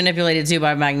they're being manipulated too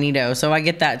by Magneto, so I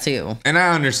get that too. And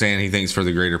I understand he thinks for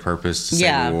the greater purpose to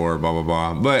save a war, blah, blah,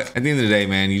 blah. But at the end of the day,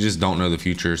 man, you just don't know the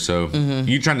future. So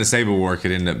you trying to save a war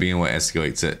could end up being what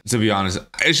escalates it. To be honest,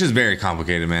 it's just very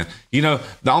complicated, man. You know,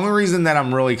 the only reason that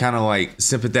I'm really kind of like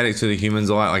sympathetic to the humans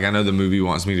a lot, like I know the movie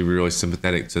wants me to be really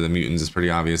sympathetic to the mutants, is pretty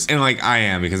obvious. And like I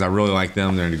am, because I really like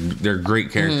them. They're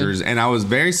great characters. And I was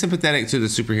very sympathetic to the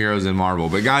superheroes in Marvel.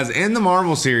 But guys, in the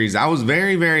Marvel series, I was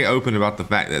very, very open about the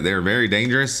fact that they're very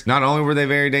dangerous. Not only were they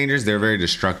very dangerous, they're very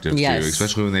destructive too,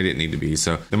 especially when they didn't need to be.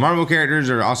 So the Marvel characters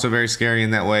are also very scary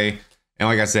in that way. And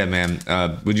like I said, man,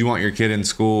 would you want your kid in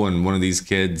school and one of these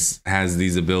kids has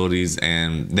these abilities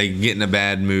and they get in a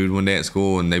bad mood one day at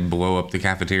school and they blow up the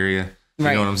cafeteria? You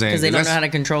know what I'm saying? Because they don't know how to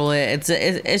control it.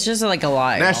 It's just like a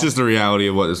lie. That's just the reality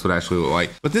of what this would actually look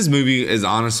like. But this movie is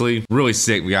honestly really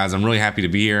sick, guys. I'm really happy to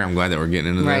be here. I'm glad that we're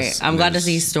getting into this. I'm glad to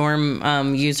see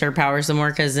Storm use her powers some more,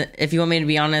 because if you want me to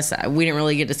be honest, we didn't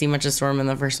really get to see much of Storm in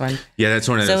the first one. Yeah, that's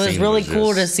one of So it was really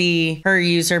cool to see her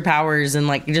use her powers and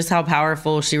like just how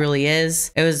powerful she really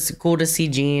is. It was cool to see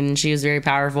Jean. She was very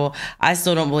powerful. I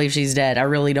still don't believe she's dead. I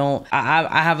really don't.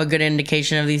 I have a good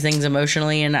indication of these things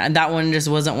emotionally, and that one just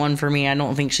wasn't one for me. I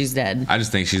don't think she's dead. I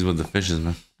just think she's with the fishes,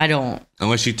 man. I don't.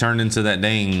 Unless she turned into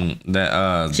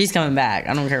that she's coming back.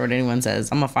 I don't care what anyone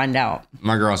says. I'm gonna find out.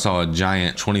 My girl saw a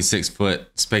giant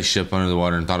 26-foot spaceship under the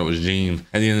water and thought it was Jean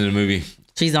at the end of the movie.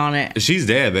 She's on it. She's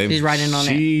dead, baby. She's riding on it.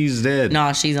 She's dead.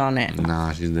 No, she's on it.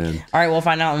 Nah, she's dead. All right, we'll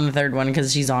find out in the third one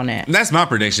because she's on it. That's my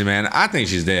prediction, man. I think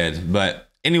she's dead, but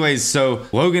anyways, so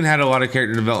Logan had a lot of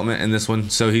character development in this one,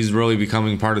 so he's really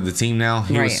becoming part of the team now.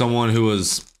 He was someone who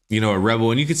was, you know, a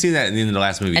rebel, and you could see that at the end of the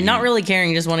last movie. And not really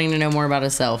caring, just wanting to know more about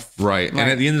himself. Right. And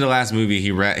at the end of the last movie,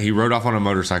 he rode off on a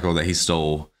motorcycle that he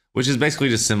stole, which is basically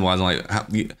just symbolizing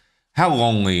like how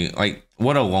lonely, like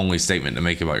what a lonely statement to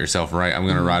make about yourself, right? I'm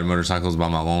going to ride motorcycles by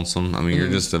my lonesome. I mean, you're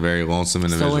just a very lonesome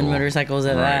individual. Stolen motorcycles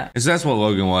at that. And so that's what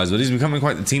Logan was, but he's becoming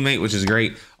quite the teammate, which is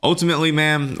great. Ultimately,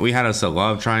 man, we had us a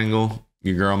love triangle.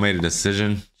 Your girl made a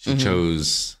decision. She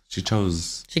chose. She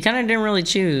kind of didn't really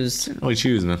choose. Didn't really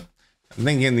choose, man. I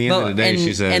think in the end of the day,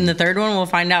 she said. In the third one, we'll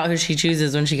find out who she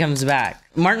chooses when she comes back.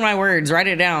 Mark my words. Write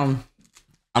it down.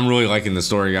 I'm really liking the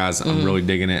story, guys. I'm really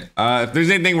digging it. If there's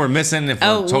anything we're missing, if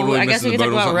we're totally I guess we missing can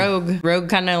the talk boat about or something. Rogue. Rogue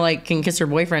kind of like can kiss her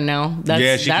boyfriend now.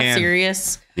 That's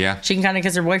serious. Yeah. She can kind of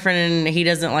kiss her boyfriend and he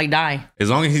doesn't like die. As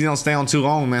long as he don't stay on too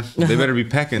long, man. They better be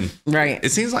pecking. Right.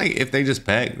 It seems like if they just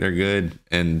peck, they're good.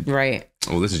 And right.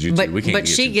 Well, this is YouTube. We can't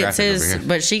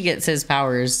but she gets his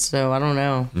powers, so I don't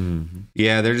know.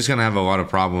 Yeah, they're just gonna have a lot of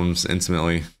problems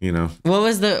intimately, you know. What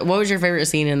was your favorite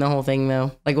scene in the whole thing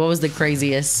though? Like, what was the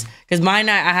craziest? Because mine,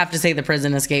 I have to say, the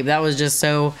prison escape. That was just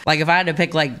so, like, if I had to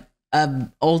pick like a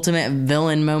ultimate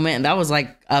villain moment, that was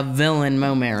like a villain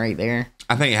moment right there.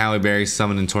 I think Halle Berry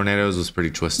summoning tornadoes was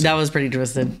pretty twisted. That was pretty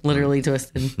twisted. Literally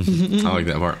twisted. I like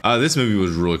that part. This movie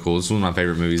was really cool. This was one of my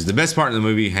favorite movies. The best part of the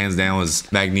movie, hands down, was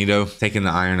Magneto taking the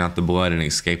iron out the blood and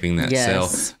escaping that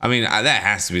cell. I mean, that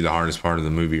has to be the hardest part of the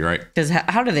movie, right? Because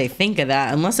how do they think of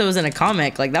that? Unless it was in a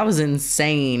comic. Like, that was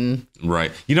insane.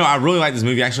 Right. You know, I really like this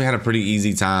movie. I actually had a pretty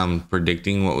easy time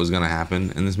predicting what was going to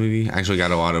happen in this movie. I actually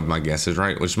got a lot of my guesses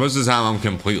right, which most of the time I'm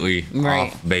completely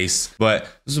off base. But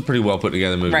this is a pretty well put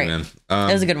together movie, man.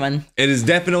 It was a good one. It is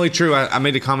definitely true. I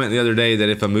made a comment the other day that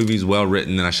if a movie's well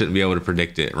written, then I shouldn't be able to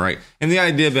predict it, right? And the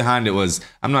idea behind it was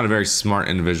I'm not a very smart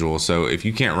individual. So if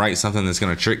you can't write something that's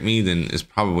going to trick me, then it's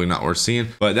probably not worth seeing.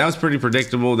 But that was pretty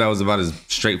predictable. That was about as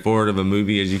straightforward of a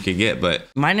movie as you could get. But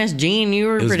minus Jean, you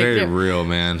were predictable. It was very real,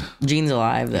 man. Jean's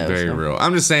alive, though. Very real.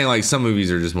 I'm just saying, like, some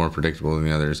movies are just more predictable than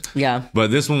the others. Yeah.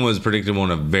 But this one was predictable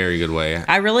in a very good way.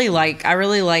 I really like,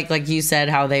 like you said,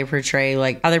 how they're portraying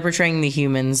the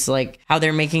humans, like how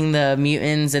they're making the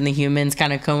mutants and the humans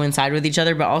kind of coincide with each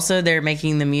other, but also they're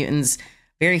making the mutants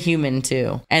very human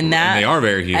too. And they are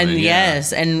very human. And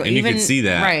yes. And even, you can see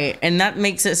that. Right. And that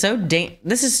makes it so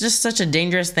this is just such a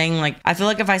dangerous thing. Like, I feel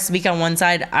like if I speak on one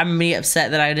side, I'm gonna be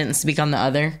upset that I didn't speak on the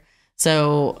other.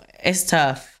 So it's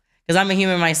tough. Because I'm a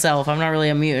human myself. I'm not really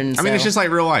a mutant. I mean, so. it's just like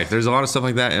real life. There's a lot of stuff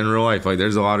like that in real life. Like,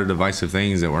 there's a lot of divisive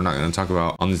things that we're not going to talk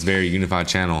about on this very unified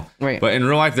channel. Right. But in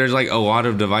real life, there's like a lot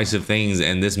of divisive things,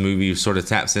 and this movie sort of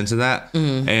taps into that.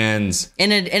 And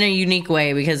in a unique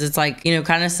way, because it's like, you know,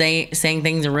 kind of saying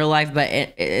things in real life, but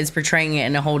it's portraying it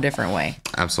in a whole different way.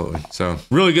 Absolutely. So,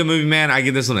 really good movie, man. I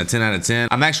give this one a 10 out of 10.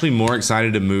 I'm actually more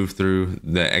excited to move through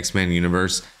the X-Men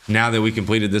universe now that we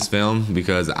completed this film,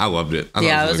 because I loved it. I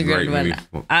thought it was a great one.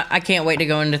 I can't wait to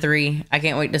go into 3. I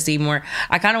can't wait to see more.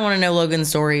 I kind of want to know Logan's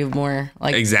story more.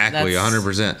 Like, exactly,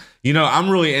 100%. You know, I'm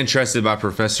really interested by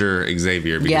Professor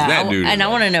Xavier, because that dude. And I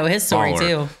want to know his story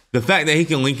too. The fact that he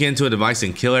can link into a device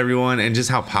and kill everyone, and just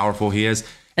how powerful he is.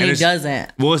 And he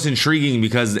doesn't. Well, it's intriguing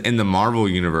because in the Marvel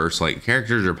universe, like,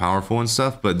 characters are powerful and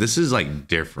stuff, but this is like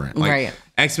different. Like, right.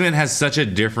 X-Men has such a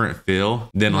different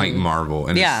feel than like Marvel,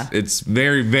 and it's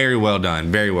very, very well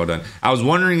done. Very well done. I was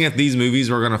wondering if these movies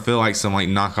were gonna feel like some like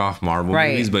knockoff Marvel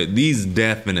movies, but these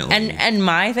definitely. And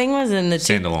my thing was in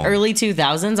the early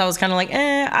 2000s, I was kind of like,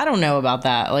 I don't know about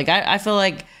that. Like, I feel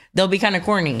like they'll be kind of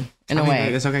corny in a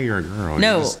way. It's okay, you're a girl.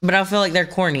 No, but I feel like they're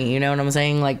corny. You know what I'm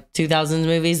saying? Like 2000s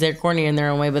movies, they're corny in their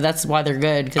own way, but that's why they're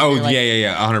good. Oh, like,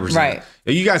 yeah, 100%. Right.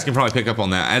 You guys can probably pick up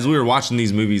on that. As we were watching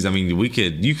these movies, I mean,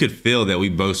 you could feel that we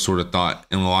both sort of thought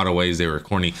in a lot of ways they were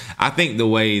corny. I think the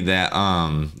way that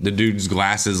the dude's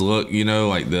glasses look, you know,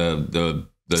 like the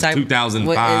 2005.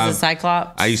 What is a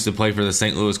Cyclops? I used to play for the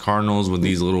St. Louis Cardinals with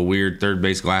these little weird third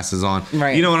base glasses on.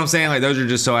 Right. You know what I'm saying? Like, those are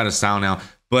just so out of style now.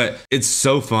 But it's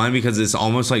so fun because it's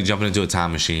almost like jumping into a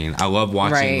time machine. I love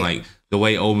watching like the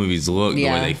way old movies look, the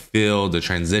way they feel, the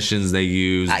transitions they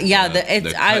use.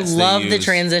 I love the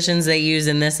transitions they use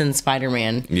in this and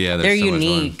Spider-Man. Yeah, they're so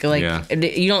unique. Like,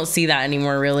 you don't see that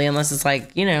anymore really, unless it's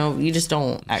like, you know, you just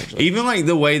don't actually. Even like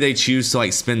the way they choose to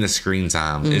like spend the screen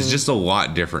time is just a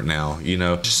lot different now. You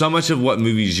know, so much of what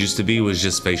movies used to be was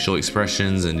just facial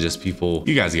expressions and just people.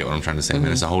 You guys get what I'm trying to say,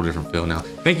 man. It's a whole different feel now.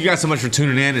 Thank you guys so much for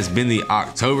tuning in. It's been the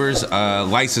Octobers.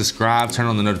 Like, subscribe, turn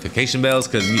on the notification bells,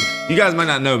 because you guys might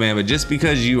not know, man, but just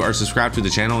because you are subscribed to the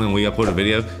channel and we upload a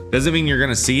video doesn't mean you're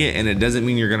gonna see it, and it doesn't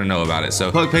mean you're gonna know about it. So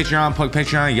plug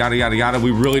Patreon, yada yada yada. We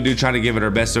really do try to give it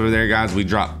our best over there, guys. We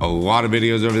drop a lot of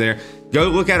videos over there. Go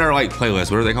look at our like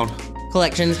playlist. What are they called?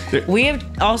 Collections. We have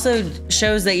also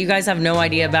shows that you guys have no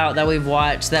idea about that we've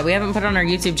watched that we haven't put on our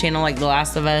YouTube channel, like The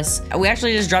Last of Us. We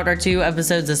actually just dropped our 2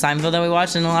 episodes of Seinfeld that we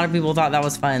watched, and a lot of people thought that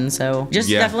was fun. So just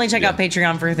definitely check out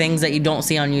Patreon for things that you don't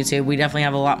see on YouTube. We definitely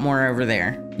have a lot more over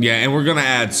there. Yeah, and we're gonna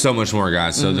add so much more,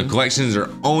 guys. So the collections are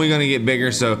only gonna get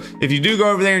bigger. So if you do go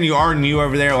over there and you are new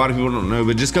over there, a lot of people don't know,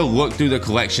 but just go look through the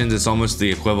collections. It's almost the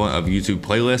equivalent of YouTube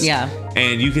playlists. Yeah.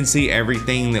 And you can see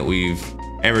everything that we've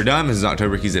ever done. Mrs.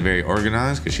 October keeps it very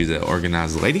organized because she's an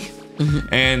organized lady.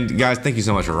 And guys, thank you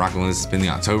so much for rocking with us. It's been the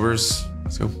Octobers.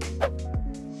 Let's go.